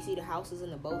and you see the houses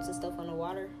and the boats and stuff on the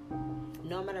water,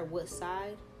 no matter what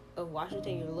side of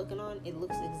Washington you're looking on, it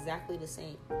looks exactly the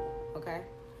same, okay?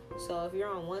 So if you're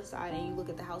on one side and you look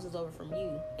at the houses over from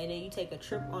you, and then you take a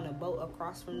trip on a boat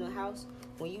across from the house,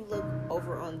 when you look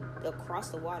over across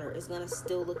the water, it's gonna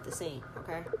still look the same,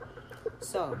 okay?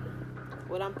 So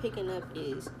what I'm picking up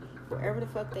is, wherever the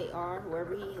fuck they are,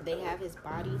 wherever they have his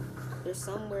body, there's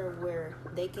somewhere where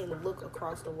they can look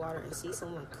across the water and see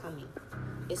someone coming.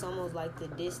 It's almost like the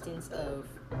distance of,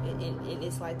 and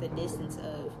it's like the distance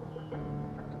of,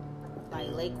 like,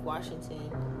 Lake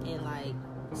Washington and, like,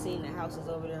 seeing the houses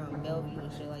over there on Bellevue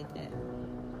and shit like that.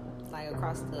 Like,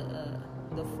 across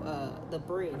the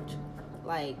bridge.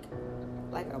 Like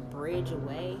a bridge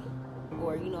away.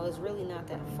 Or, you know, it's really not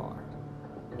that far.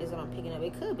 Is what I'm picking up.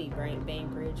 It could be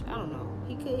Bainbridge. I don't know.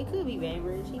 It could be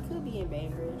Bainbridge. He could be in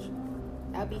Bainbridge.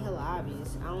 That'd be hella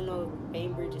obvious. I don't know if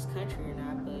Bainbridge is country or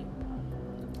not, but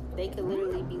they could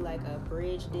literally be like a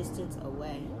bridge distance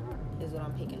away, is what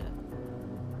I'm picking up.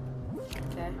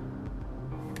 Okay?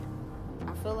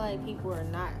 I feel like people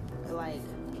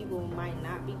might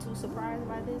not be too surprised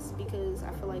by this, because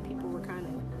I feel like people were kind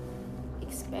of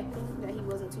expecting that he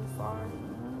wasn't too far.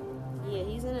 Yeah,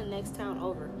 he's in the next town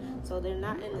over. So they're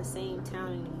not in the same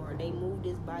town anymore. They moved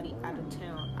his body out of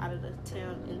the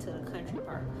town into the country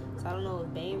part. So I don't know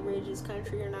if Bainbridge is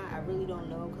country or not. I really don't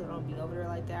know, because I don't be over there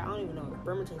like that. I don't even know if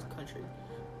Bremerton's country.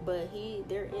 But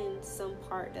they're in some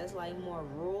part that's like more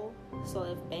rural. So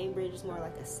if Bainbridge is more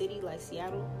like a city, like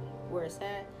Seattle, where it's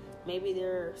at, maybe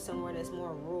they're somewhere that's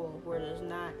more rural, where there's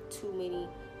not too many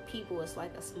people. It's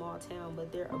like a small town,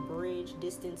 but they're a bridge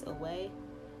distance away.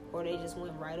 or they just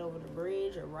went right over the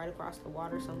bridge or right across the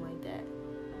water, something like that,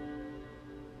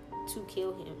 to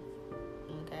kill him.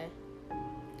 Okay.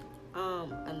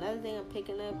 Another thing I'm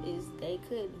picking up is they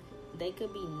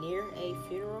could be near a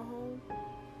funeral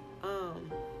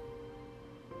home.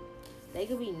 They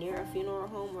could be near a funeral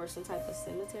home or some type of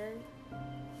cemetery,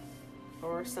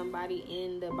 or somebody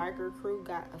in the biker crew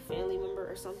got a family member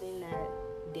or something that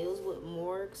deals with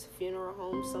morgues, funeral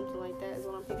homes, something like that is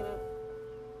what I'm picking up.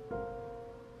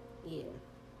 Yeah.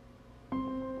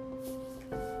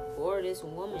 Or this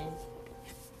woman,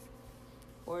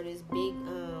 or this big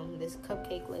this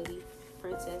cupcake lady,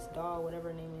 princess doll, whatever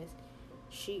her name is,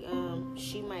 she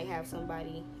might have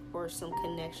somebody or some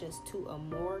connections to a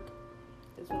morgue.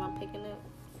 That's what I'm picking up.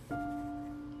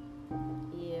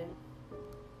 Yeah.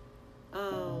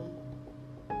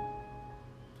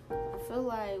 I feel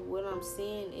like what I'm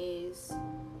seeing is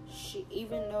she,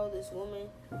 even though this woman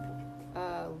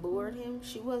lured him,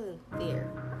 she wasn't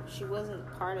there. She wasn't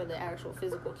part of the actual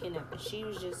physical kidnapping. She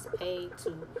was just paid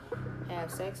to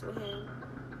have sex with him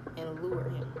and lure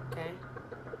him, okay?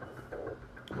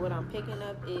 What I'm picking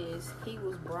up is he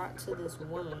was brought to this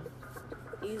woman.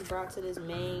 He was brought to this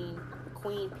main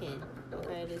queen pin,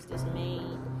 okay? This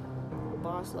main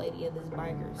boss lady of this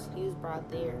bikers. He was brought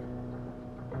there.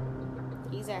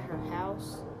 He's at her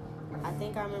house. I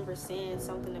think I remember saying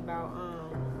something about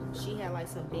she had like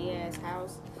some big ass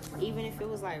house. Even if it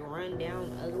was like run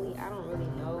down, ugly, I don't really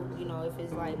know. You know, if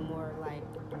it's like more like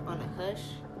on a hush.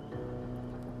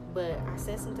 But I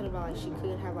said something about like she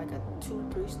could have like a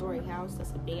 2-3 story house.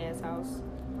 That's a big ass house.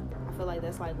 I feel like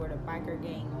that's like where the biker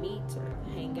gang meets or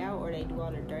hang out, or they do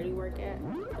all their dirty work at.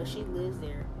 But she lives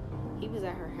there. He was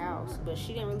at her house, but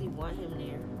she didn't really want him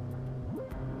there.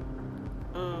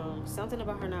 Something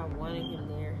about her not wanting him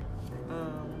there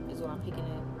is what I'm picking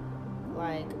up.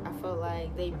 Like, I felt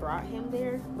like they brought him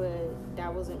there, but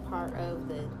that wasn't part of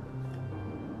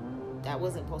that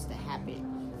wasn't supposed to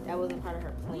happen. That wasn't part of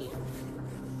her plan.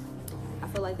 I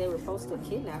feel like they were supposed to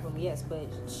kidnap him, yes, but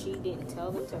she didn't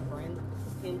tell them to bring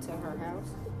him to her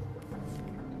house.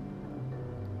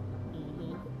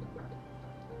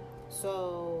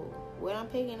 So what I'm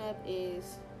picking up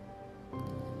is,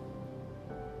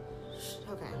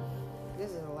 okay,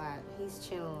 this is a lot. He's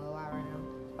channeling a lot right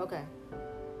now. Okay.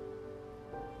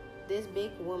 This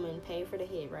big woman paid for the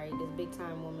hit, right? This big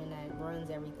time woman that runs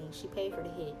everything. She paid for the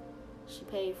hit. She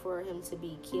paid for him to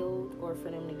be killed or for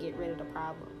them to get rid of the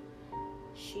problem.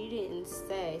 She didn't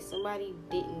say, somebody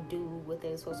didn't do what they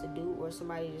were supposed to do, or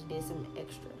somebody just did some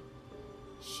extra.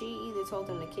 She either told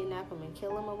them to kidnap him and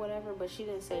kill him or whatever, but she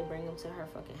didn't say bring him to her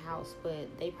fucking house. But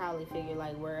they probably figured,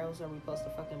 like, where else are we supposed to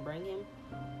fucking bring him?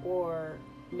 Or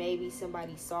maybe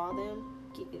somebody saw him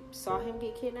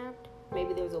get kidnapped.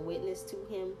 Maybe there was a witness to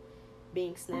him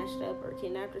being snatched up or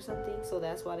kidnapped or something. So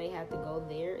that's why they had to go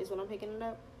there, is what I'm picking it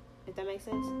up. If that makes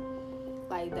sense.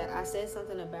 Like, that I said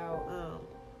something about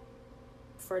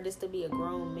for this to be a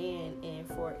grown man and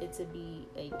for it to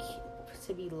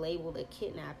be labeled a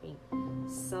kidnapping,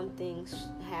 something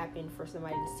happened for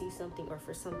somebody to see something, or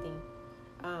for something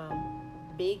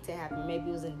big to happen. Maybe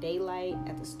it was in daylight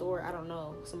at the store, I don't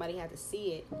know. Somebody had to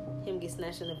see it, him get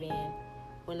snatched in the van.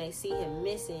 When they see him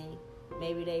missing,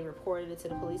 maybe they reported it to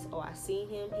the police. Oh, I seen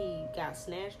him, he got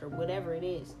snatched, or whatever it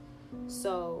is.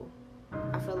 So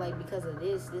I feel like because of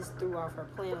this threw off her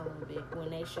plan a little bit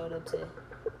when they showed up to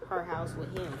her house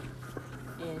with him,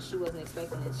 and she wasn't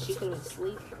expecting this. She could have been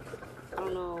asleep. I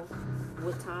don't know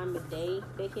what time of day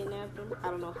they kidnapped him.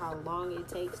 I don't know how long it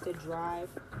takes to drive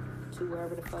to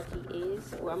wherever the fuck he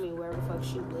is. Well, I mean, wherever the fuck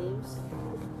she lives.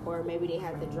 Or maybe they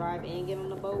had to drive and get on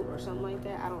the boat or something like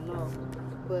that. I don't know.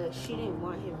 But she didn't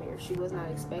want him here. She was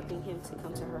not expecting him to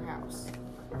come to her house.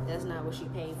 That's not what she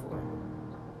paid for.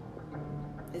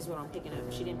 Is what I'm picking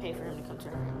up. She didn't pay for him to come to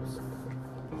her house.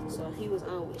 So he was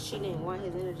she didn't want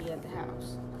his energy at the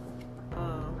house.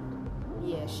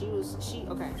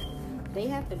 Okay. They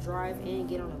have to drive and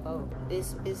get on a boat.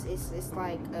 It's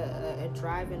like a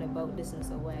drive and a boat distance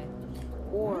away.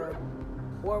 Or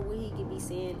what he could be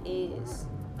saying is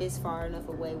it's far enough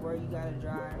away where you gotta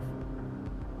drive.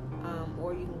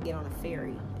 Or you can get on a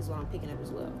ferry is what I'm picking up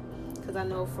as well. Because I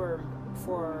know for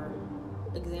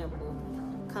example,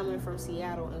 coming from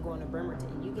Seattle and going to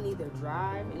Bremerton, you can either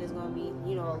drive and it's gonna be,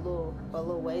 you know, a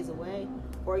little ways away,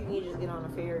 or you can just get on a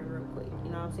ferry real quick.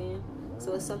 You know what I'm saying?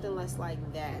 So it's something less like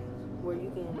that, where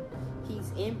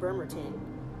he's in Bremerton,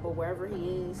 but wherever he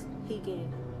is, he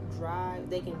can drive.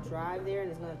 They can drive there,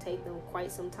 and it's gonna take them quite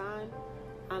some time.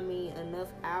 I mean,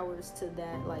 enough hours to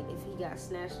that, like, if he got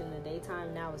snatched in the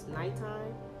daytime, now it's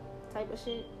nighttime type of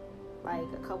shit. Like,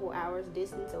 a couple hours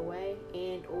distance away,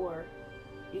 and or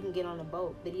you can get on a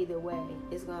boat. But either way,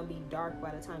 it's gonna be dark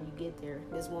by the time you get there.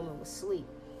 This woman was asleep.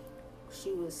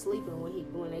 She was sleeping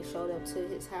when they showed up to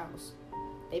his house.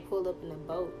 They pulled up in a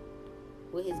boat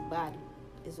with his body,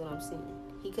 is what I'm saying.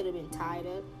 He could have been tied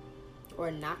up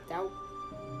or knocked out,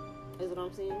 is what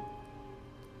I'm saying.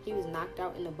 He was knocked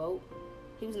out in the boat.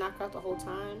 He was knocked out the whole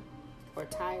time, or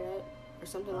tied up, or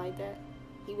something like that.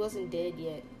 He wasn't dead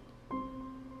yet.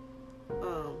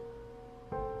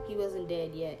 He wasn't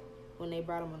dead yet when they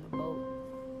brought him on the boat.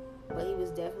 But he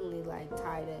was definitely, like,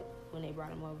 tied up when they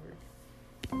brought him over.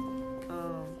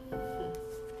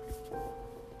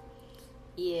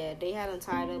 Yeah, they had him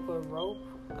tied up with rope.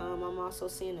 I'm also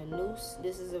seeing a noose.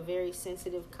 This is a very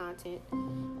sensitive content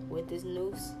with this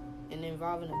noose and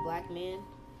involving a black man.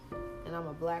 And I'm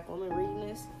a black woman reading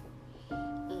this.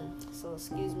 So,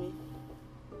 excuse me.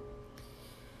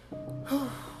 I'm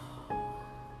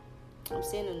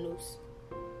seeing a noose.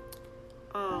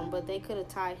 But they could have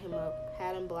tied him up,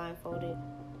 had him blindfolded.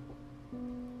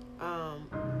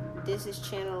 This is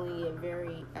channeling it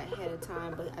very ahead of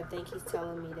time, but I think he's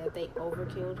telling me that they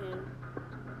overkilled him.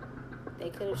 They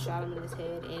could have shot him in his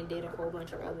head and did a whole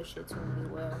bunch of other shit to him as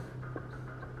well.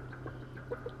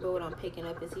 But what I'm picking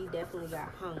up is he definitely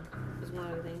got hung. Is one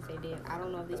of the things they did. I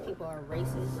don't know if these people are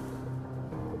racist.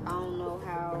 I don't know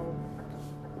how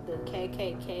the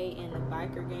KKK and the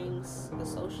biker gangs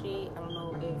associate. I don't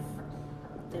know if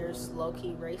there's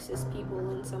low-key racist people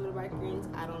in some of the biker gangs.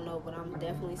 I don't know, but I'm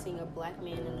definitely seeing a black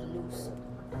man in a noose.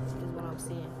 Is what I'm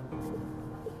seeing.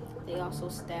 They also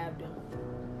stabbed him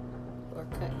or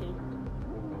cut him.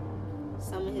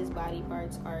 Some of his body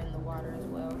parts are in the water as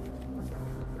well.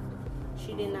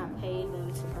 She did not pay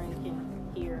them to bring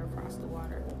him here across the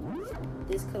water.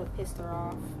 This could have pissed her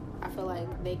off. I feel like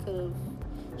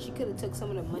she could have took some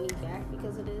of the money back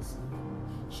because of this.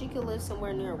 She could live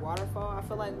somewhere near a waterfall. I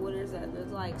feel like, what is that?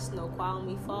 There's like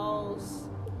Snoqualmie Falls.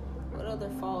 What other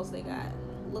falls they got?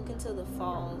 Look into the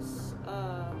falls.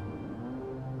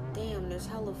 Damn, there's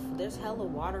hella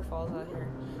waterfalls out here.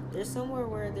 There's somewhere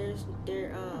where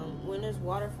when there's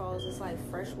waterfalls, it's like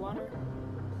fresh water.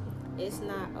 It's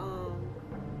not, I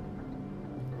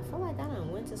feel like I done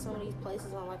went to some of these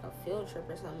places on like a field trip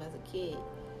or something as a kid.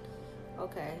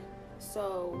 Okay,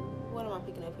 so what am I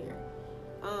picking up here?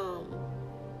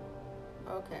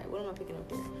 Okay, what am I picking up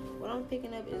here? What I'm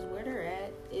picking up is where they're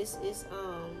at. It's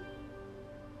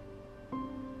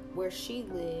where she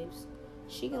lives.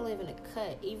 She can live in a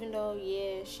cut, even though,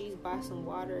 yeah, she's by some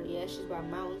water, yeah, she's by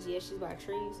mountains, yeah, she's by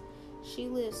trees. She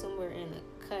lives somewhere in a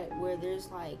cut where there's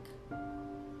like,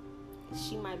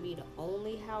 she might be the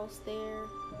only house there,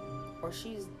 or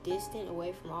she's distant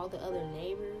away from all the other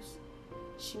neighbors.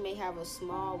 She may have a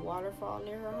small waterfall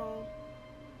near her home,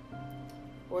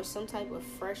 or some type of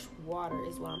fresh water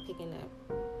is what I'm picking up.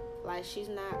 Like, she's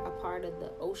not a part of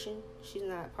the ocean. She's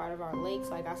not part of our lakes.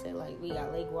 Like I said, like, we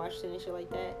got Lake Washington and shit like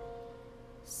that.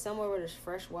 Somewhere where there's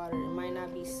fresh water. It might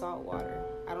not be salt water.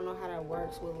 I don't know how that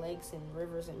works with lakes and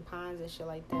rivers and ponds and shit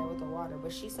like that with the water.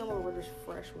 But she's somewhere where there's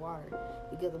fresh water.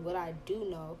 Because what I do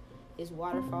know is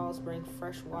waterfalls bring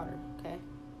fresh water, okay?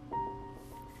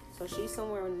 So she's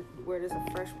somewhere where there's a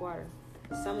fresh water.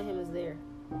 Some of him is there.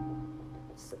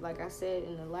 So, like I said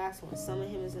in the last one, some of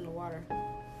him is in the water.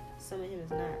 Some of him is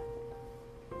not.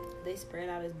 They spread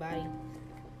out his body.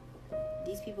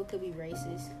 These people could be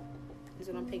racist. Is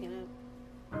what I'm picking up.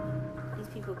 These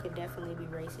people could definitely be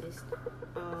racist.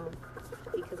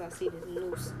 Because I see this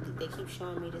noose. They keep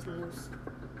showing me this noose.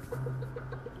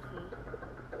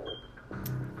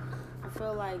 I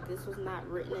feel like this was not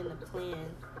written in the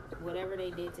plan. Whatever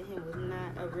they did to him was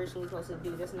not originally supposed to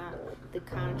do. That's not the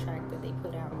contract that they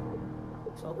put out.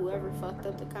 So whoever fucked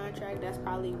up the contract, that's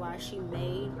probably why she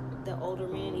made the older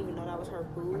man, even though that was her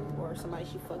boo or somebody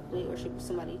she fucked with, or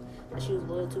somebody that she was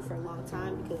loyal to for a long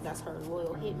time, because that's her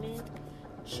loyal hitman.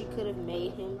 She could have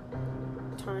made him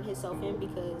turn himself in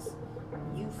because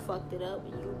you fucked it up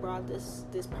and you brought this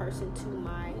person to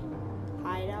my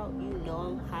hideout. You know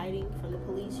I'm hiding from the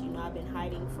police. You know I've been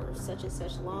hiding for such and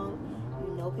such long. You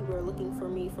know people are looking for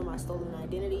me for my stolen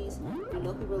identities. You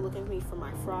know people are looking for me for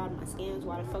my fraud, my scams.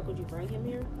 Why the fuck would you bring him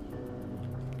here?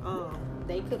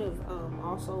 They could have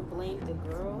also blamed the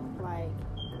girl, like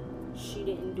she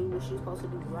didn't do what she was supposed to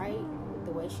do right.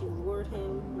 The way she lured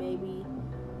him, maybe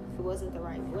it wasn't the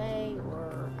right way,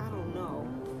 or I don't know.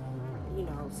 You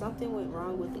know, something went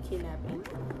wrong with the kidnapping.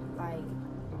 Like,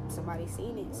 somebody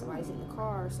seen it, somebody's in the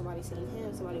car, somebody seen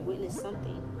him, somebody witnessed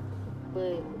something.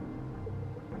 But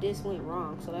this went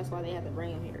wrong, so that's why they had to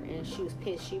bring him here. And she was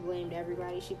pissed. She blamed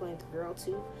everybody. She blamed the girl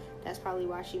too. That's probably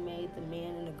why she made the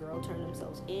man and the girl turn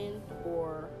themselves in,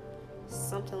 or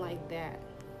something like that.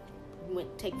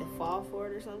 take the fall for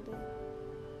it or something,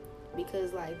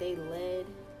 because like they led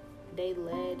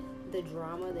the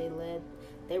drama.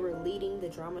 They were leading the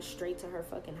drama straight to her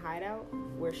fucking hideout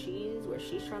where she's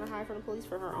trying to hide from the police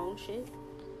for her own shit.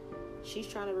 She's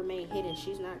trying to remain hidden.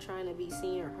 She's not trying to be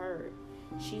seen or heard.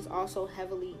 She's also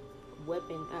heavily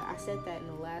I said that in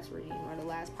the last reading or the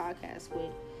last podcast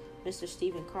with Mr.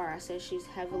 Stephen Carr. I said she's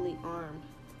heavily armed.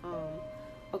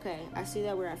 Okay, I see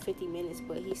that we're at 50 minutes,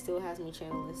 but he still has me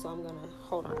channeling, so I'm gonna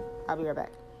hold on. I'll be right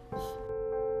back.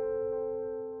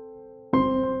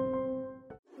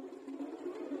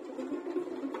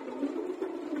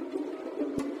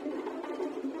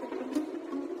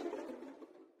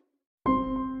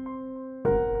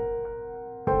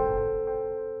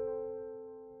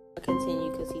 Continue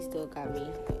because he still got me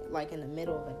like in the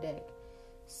middle of a deck.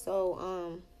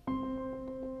 So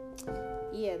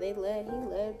yeah, they led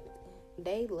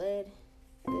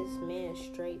this man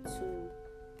straight to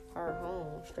her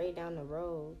home, straight down the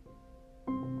road.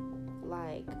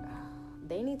 Like,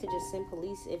 they need to just send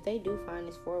police. If they do find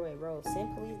this 4-way road,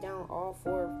 send police down all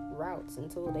 4 routes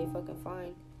until they fucking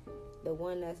find the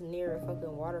one that's near a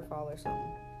fucking waterfall or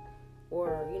something.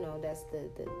 Or, you know, that's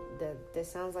that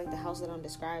sounds like the house that I'm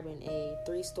describing, a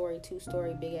 3-story,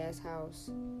 2-story big ass house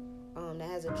that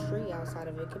has a tree outside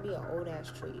of it. It could be an old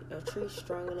ass tree, a tree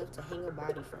strong enough to hang a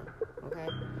body from. Okay,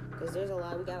 because we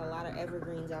got a lot of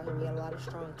evergreens out here. We got a lot of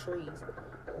strong trees,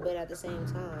 but at the same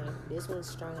time, this one's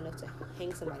strong enough to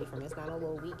hang somebody from. It's not a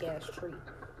little weak ass tree.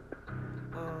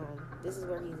 This is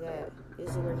where he's at.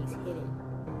 This is where he's hidden.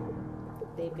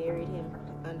 They buried him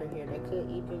under here. There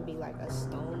could even be like a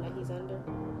stone that he's under,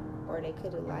 or they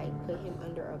could have like put him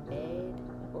under a bed,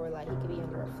 or like he could be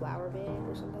under a flower bed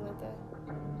or something like that.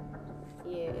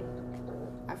 Yeah,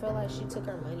 I feel like she took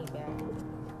her money back.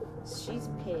 She's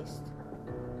pissed.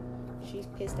 She's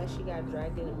pissed that she got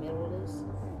dragged in the middle of this.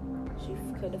 She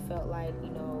could have felt like, you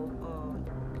know,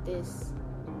 this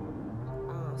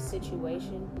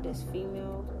situation, this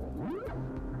female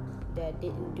that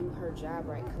didn't do her job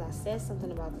right. Because I said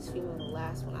something about this female in the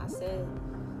last one. I said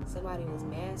somebody was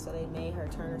mad, so they made her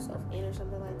turn herself in or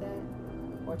something like that,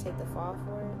 or take the fall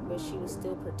for it, but she was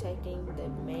still protecting the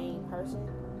main person.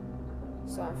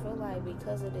 So I feel like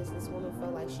because of this woman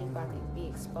felt like she's about to be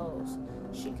exposed.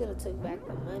 She could have took back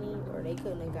the money, or they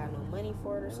couldn't have got no money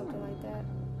for it or something like that.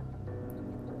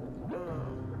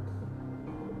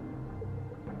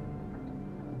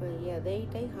 But yeah, they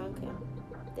hung him.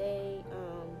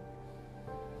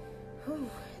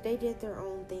 They did their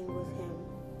own thing with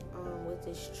him, with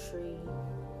this tree.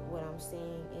 What I'm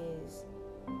saying is,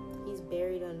 he's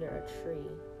buried under a tree.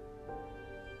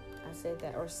 I said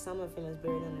that, or some of him is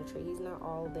buried under a tree. He's not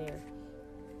all there.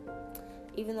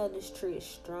 Even though this tree is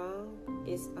strong,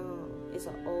 it's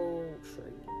an old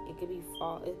tree. It could be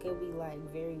like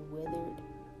very withered,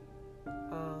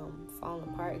 falling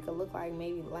apart. It could look like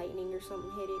maybe lightning or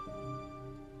something hit it.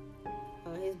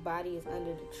 His body is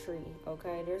under the tree,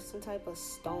 okay? There's some type of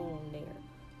stone there,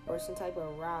 or some type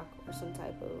of rock, or some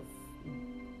type of,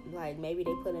 like, maybe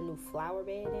they put a new flower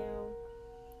bed down,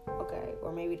 okay?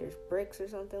 Or maybe there's bricks or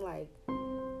something, like,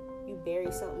 you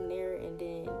bury something there, and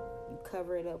then you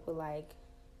cover it up with, like,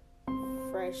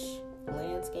 fresh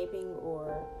landscaping,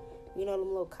 or, you know, them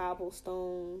little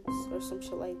cobblestones, or some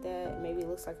shit like that. Maybe it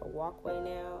looks like a walkway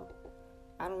now.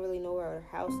 I don't really know what her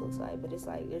house looks like, but it's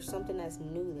like there's something that's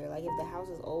new there. Like if the house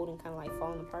is old and kind of like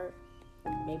falling apart,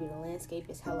 maybe the landscape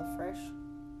is hella fresh,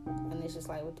 and it's just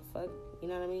like, what the fuck, you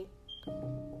know what I mean?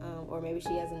 Or maybe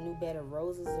she has a new bed of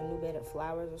roses, a new bed of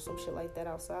flowers, or some shit like that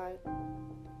outside.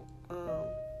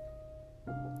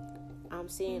 I'm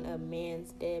seeing a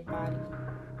man's dead body.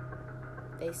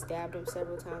 They stabbed him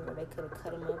several times, or they could have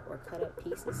cut him up or cut up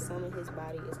pieces. Some of his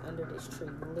body is under this tree,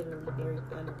 literally buried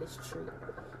under this tree.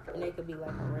 And it could be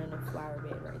like a random flower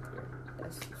bed right there.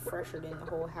 That's fresher than the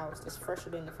whole house. It's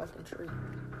fresher than the fucking tree.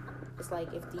 It's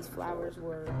like if these flowers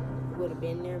would have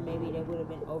been there, maybe they would have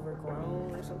been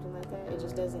overgrown or something like that. It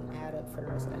just doesn't add up for the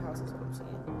rest of the house, is what I'm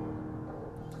saying.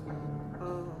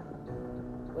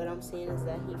 What I'm saying is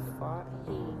that he fought.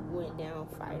 He went down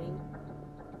fighting.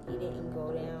 He didn't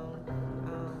go down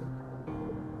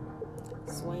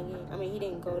swinging. I mean, he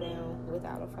didn't go down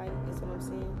without a fight, is what I'm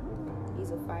saying.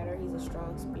 He's a fighter. He's a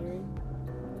strong spirit.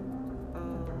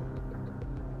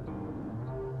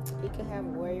 He could have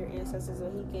warrior ancestors,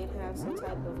 or he can have some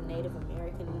type of Native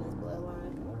American in his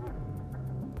bloodline.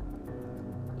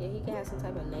 Yeah, he can have some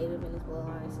type of Native in his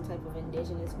bloodline, some type of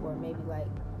indigenous, or maybe like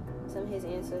some of his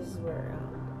ancestors were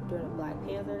during the Black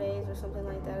Panther days or something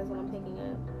like that, is what I'm picking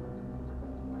up.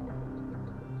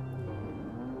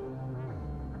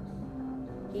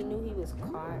 He knew he was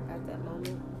caught at that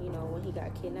moment. When he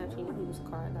got kidnapped, he knew he was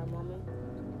caught at that moment.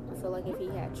 I feel like if he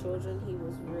had children, he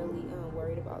was really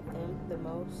worried about them the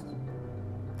most.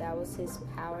 That was his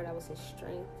power. That was his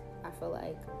strength. I feel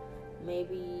like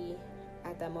maybe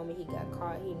at that moment he got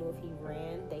caught. He knew if he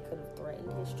ran, they could have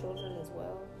threatened his children as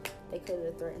well. They could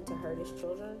have threatened to hurt his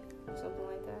children, something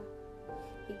like that.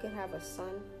 He could have a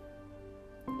son.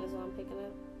 That's what I'm picking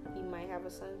up. He might have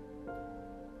a son.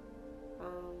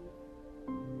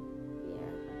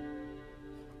 Yeah.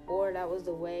 Or that was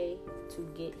the way to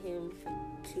get him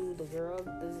to the girl.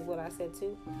 This is what I said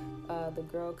too. The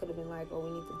girl could have been like, "Oh,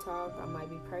 we need to talk. I might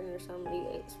be pregnant or something."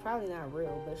 It's probably not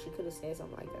real, but she could have said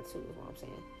something like that too, is what I'm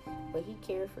saying. But he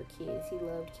cared for kids. He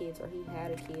loved kids, or he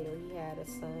had a kid, or he had a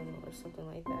son, or something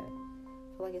like that.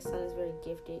 I feel like his son is very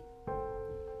gifted.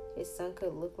 His son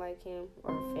could look like him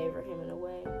or favor him in a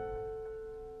way.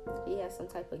 He has some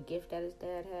type of gift that his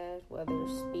dad had, whether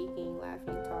it's speaking,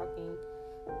 laughing, talking,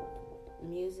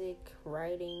 music,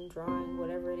 writing, drawing,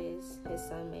 whatever it is. His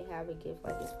son may have a gift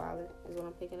like his father, is what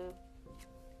I'm picking up.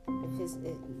 I'm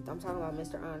talking about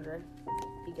Mr. Andre.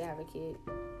 He could have a kid.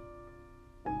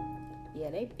 Yeah,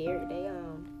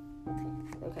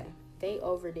 they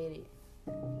overdid it.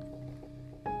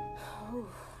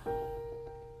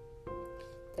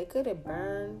 They could have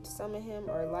burned some of him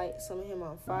or light some of him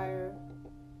on fire.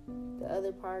 The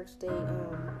other parts, they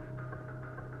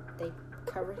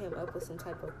covered him up with some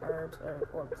type of herbs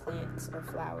or plants or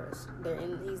flowers.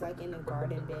 He's like in a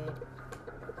garden bed.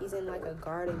 He's in like a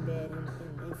garden bed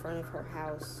in front of her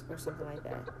house or something like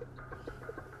that.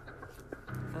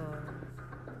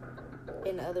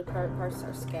 And the other parts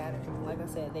are scattered. Like I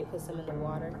said, they put some in the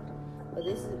water. But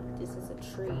this is a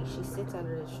tree. She sits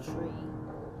under this tree.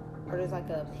 Or there's like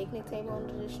a picnic table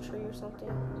under this tree or something.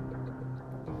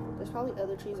 There's probably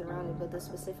other trees around it, but the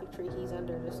specific tree he's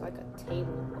under, there's like a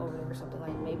table over there or something.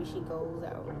 Like maybe she goes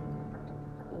out.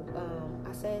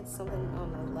 I said something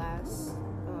on the last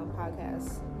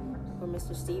podcast where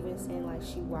Mr. Stevens saying like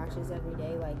she watches every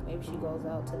day. Like maybe she goes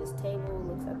out to this table,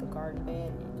 looks at the garden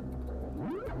bed,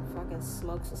 and fucking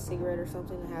smokes a cigarette or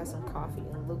something, and has some coffee,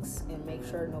 and looks and makes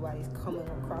sure nobody's coming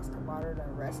across the water to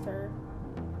arrest her.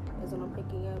 Is what I'm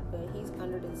picking up. But he's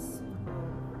under this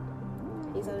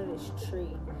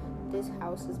tree. This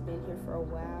house has been here for a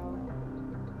while.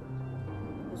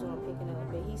 Is what I'm picking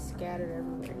up. But he's scattered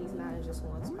everywhere. He's not in just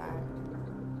one spot.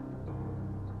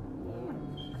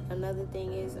 Yeah. Another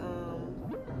thing is,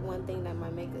 one thing that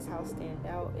might make this house stand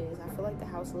out is I feel like the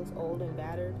house looks old and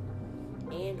battered,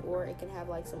 or it can have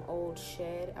like some old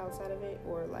shed outside of it,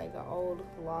 or like an old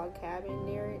log cabin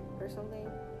near it or something.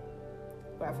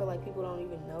 But I feel like people don't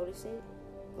even notice it.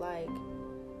 Like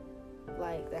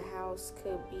the house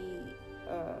could be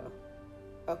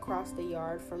across the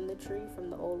yard from the tree, from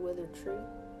the old withered tree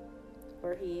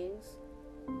where he is.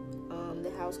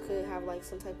 The house could have like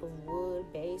some type of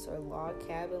wood base or log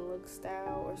cabin look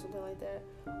style or something like that,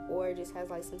 or it just has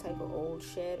like some type of old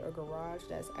shed or garage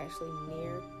that's actually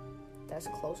that's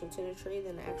closer to the tree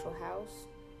than the actual house.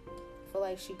 I feel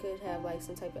like she could have like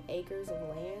some type of acres of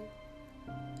land.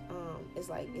 It's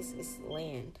like it's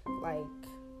land. Like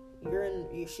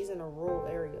she's in a rural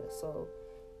area, so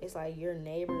it's like your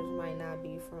neighbors might not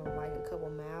be from like a couple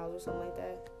miles or something like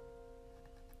that.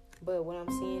 But what I'm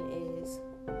seeing is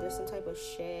there's some type of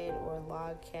shed or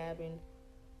log cabin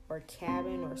or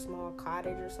small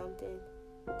cottage or something.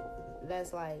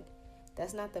 That's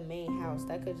not the main house.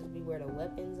 That could just be where the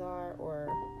weapons are or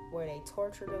where they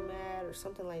tortured him at or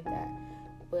something like that.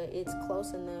 But it's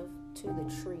close enough to the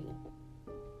tree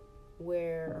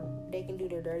where they can do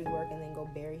their dirty work and then go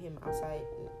bury him outside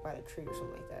by the tree or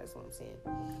something like that. That's what I'm saying.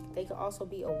 They could also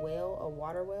be a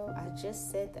water well. I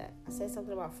just said that. I said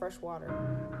something about fresh water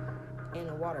and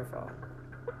a waterfall.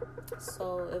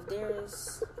 So if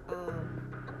there's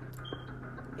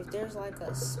like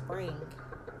a spring,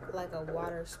 like a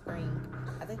water spring,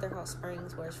 I think they're called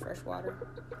springs where it's fresh water.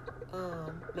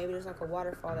 Maybe there's like a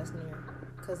waterfall that's near,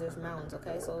 because there's mountains.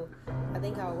 Okay, so I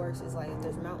think how it works is like if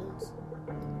there's mountains,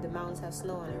 the mountains have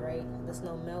snow on it, right? The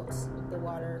snow melts, the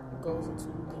water goes into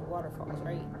the waterfalls,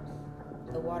 right?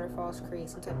 The waterfalls create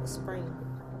some type of spring.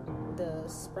 The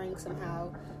spring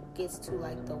somehow gets to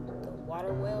like the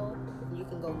water well. You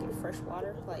can go get fresh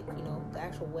water, like, the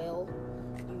actual well.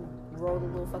 You roll the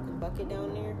little fucking bucket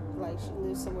down there. Like, she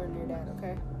lives somewhere near that,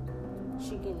 okay?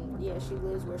 She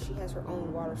lives where she has her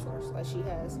own water source. Like,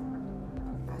 I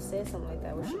said something like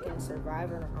that, where she can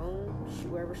survive on her own.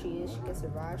 Wherever she is, she can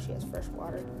survive. She has fresh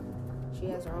water. She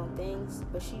has her own things.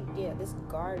 But this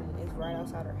garden is right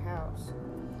outside her house.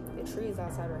 The tree is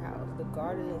outside her house. The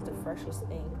garden is the freshest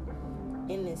thing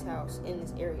in this house, in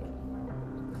this area.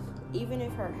 even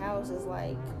if her house is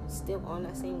like still on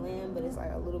that same land, but it's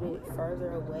like a little bit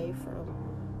further away from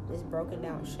this broken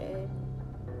down shed,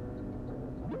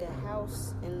 the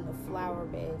house and the flower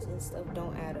beds and stuff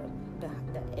don't add up.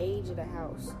 The age of the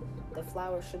house, the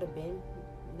flowers should have been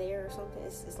there or something.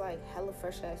 It's like hella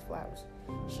fresh ass flowers.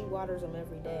 She waters them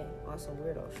every day on some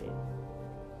weirdo shit.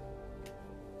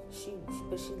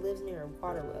 But she lives near a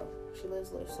water well. She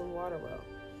lives near some water well.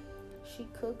 She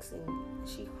cooks and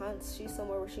she hunts. She's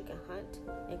somewhere where she can hunt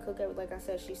and cook. Like I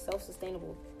said, she's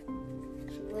self-sustainable.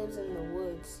 She lives in the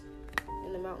woods,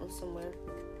 in the mountains somewhere.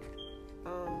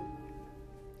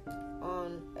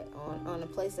 On a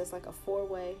place that's like a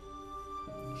 4-way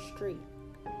street.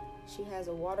 She has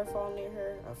a waterfall near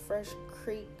her, a fresh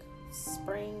creek,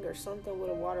 spring or something with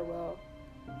a water well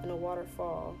and a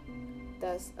waterfall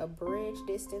that's a bridge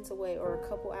distance away or a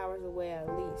couple hours away at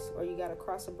least, or you gotta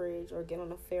cross a bridge or get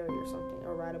on a ferry or something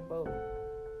or ride a boat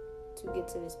to get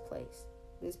to this place.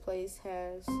 This place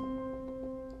has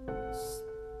you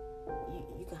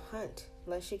can hunt.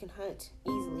 Like, she can hunt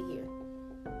easily here.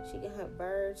 She can hunt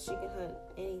birds, she can hunt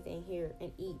anything here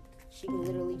and eat. She can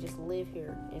literally just live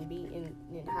here and be in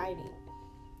hiding.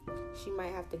 She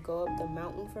might have to go up the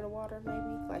mountain for the water,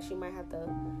 maybe. Like, she might have to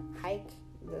hike.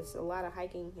 There's a lot of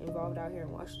hiking involved out here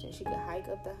in Washington. She could hike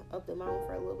up the mountain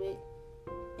for a little bit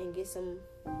and get some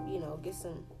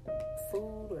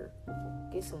food or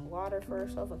get some water for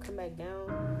herself and come back down.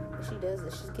 But she does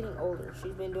this. She's getting older.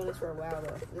 She's been doing this for a while,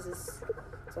 though. This is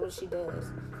what she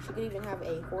does. She could even have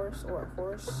a horse or a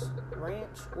horse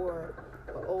ranch or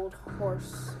an old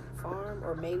horse farm,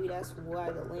 or maybe that's why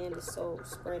the land is so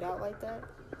spread out like that.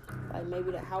 Like,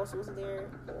 maybe the house was there,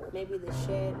 maybe the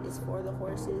shed is for the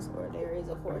horses, or there is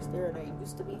a horse there, or there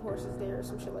used to be horses there, or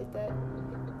some shit like that.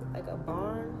 Like a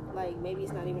barn, like maybe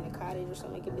it's not even a cottage or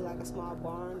something. It could be like a small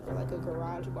barn or like a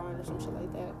garage barn or some shit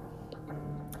like that,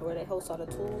 where they host all the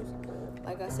tools.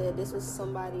 Like I said, this was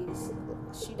somebody's.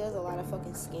 She does a lot of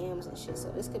fucking scams and shit, so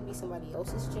this could be somebody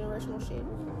else's generational shit,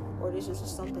 or this is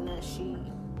just something that she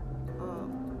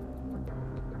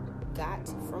got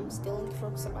from stealing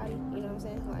from somebody. You know what I'm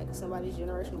saying? Like somebody's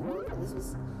generational wealth. This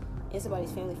was in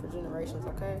somebody's family for generations.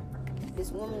 Okay,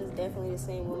 this woman is definitely the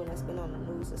same woman that's been on the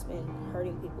news, that's been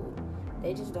hurting people.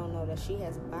 They just don't know that she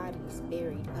has bodies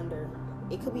buried under.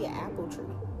 It could be an apple tree.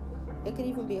 It could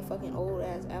even be a fucking old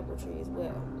ass apple tree as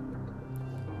well.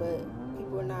 But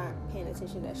people are not paying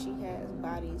attention that she has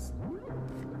bodies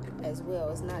as well.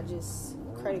 It's not just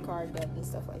credit card debt and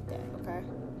stuff like that. Okay.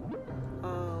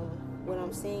 What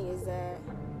I'm saying is that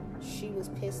she was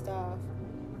pissed off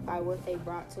by what they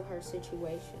brought to her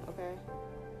situation. Okay.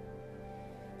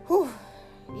 Whew.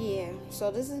 Yeah, so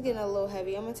this is getting a little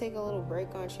heavy. I'm going to take a little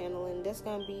break on channeling. That's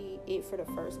going to be it for the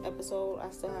first episode.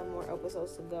 I still have more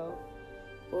episodes to go.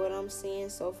 But what I'm seeing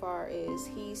so far is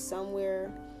he's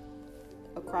somewhere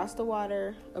across the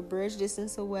water, a bridge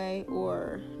distance away,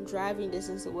 or driving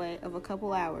distance away of a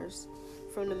couple hours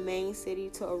from the main city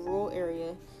to a rural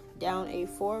area down a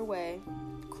 4-way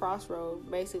crossroad.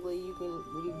 Basically, you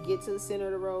get to the center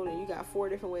of the road and you got 4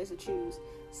 different ways to choose.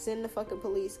 Send the fucking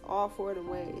police all 4 of them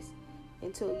ways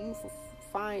until you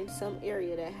find some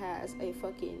area that has a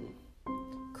fucking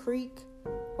creek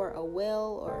or a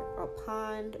well or a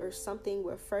pond or something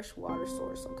with fresh water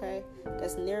source, okay?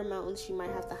 That's near mountains. She might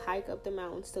have to hike up the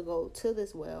mountains to go to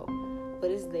this well,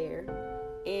 but it's there.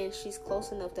 And she's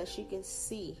close enough that she can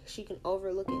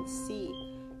overlook and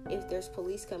see if there's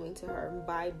police coming to her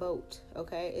by boat,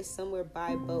 okay? It's somewhere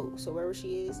by boat. So wherever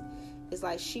she is, it's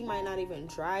like she might not even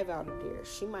drive out of there.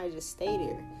 She might just stay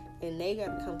there, and they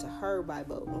got to come to her by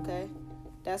boat, okay?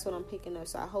 That's what I'm picking up.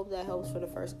 So I hope that helps for the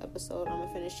first episode. I'm going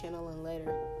to finish channeling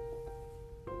later.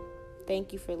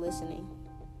 Thank you for listening.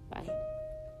 Bye.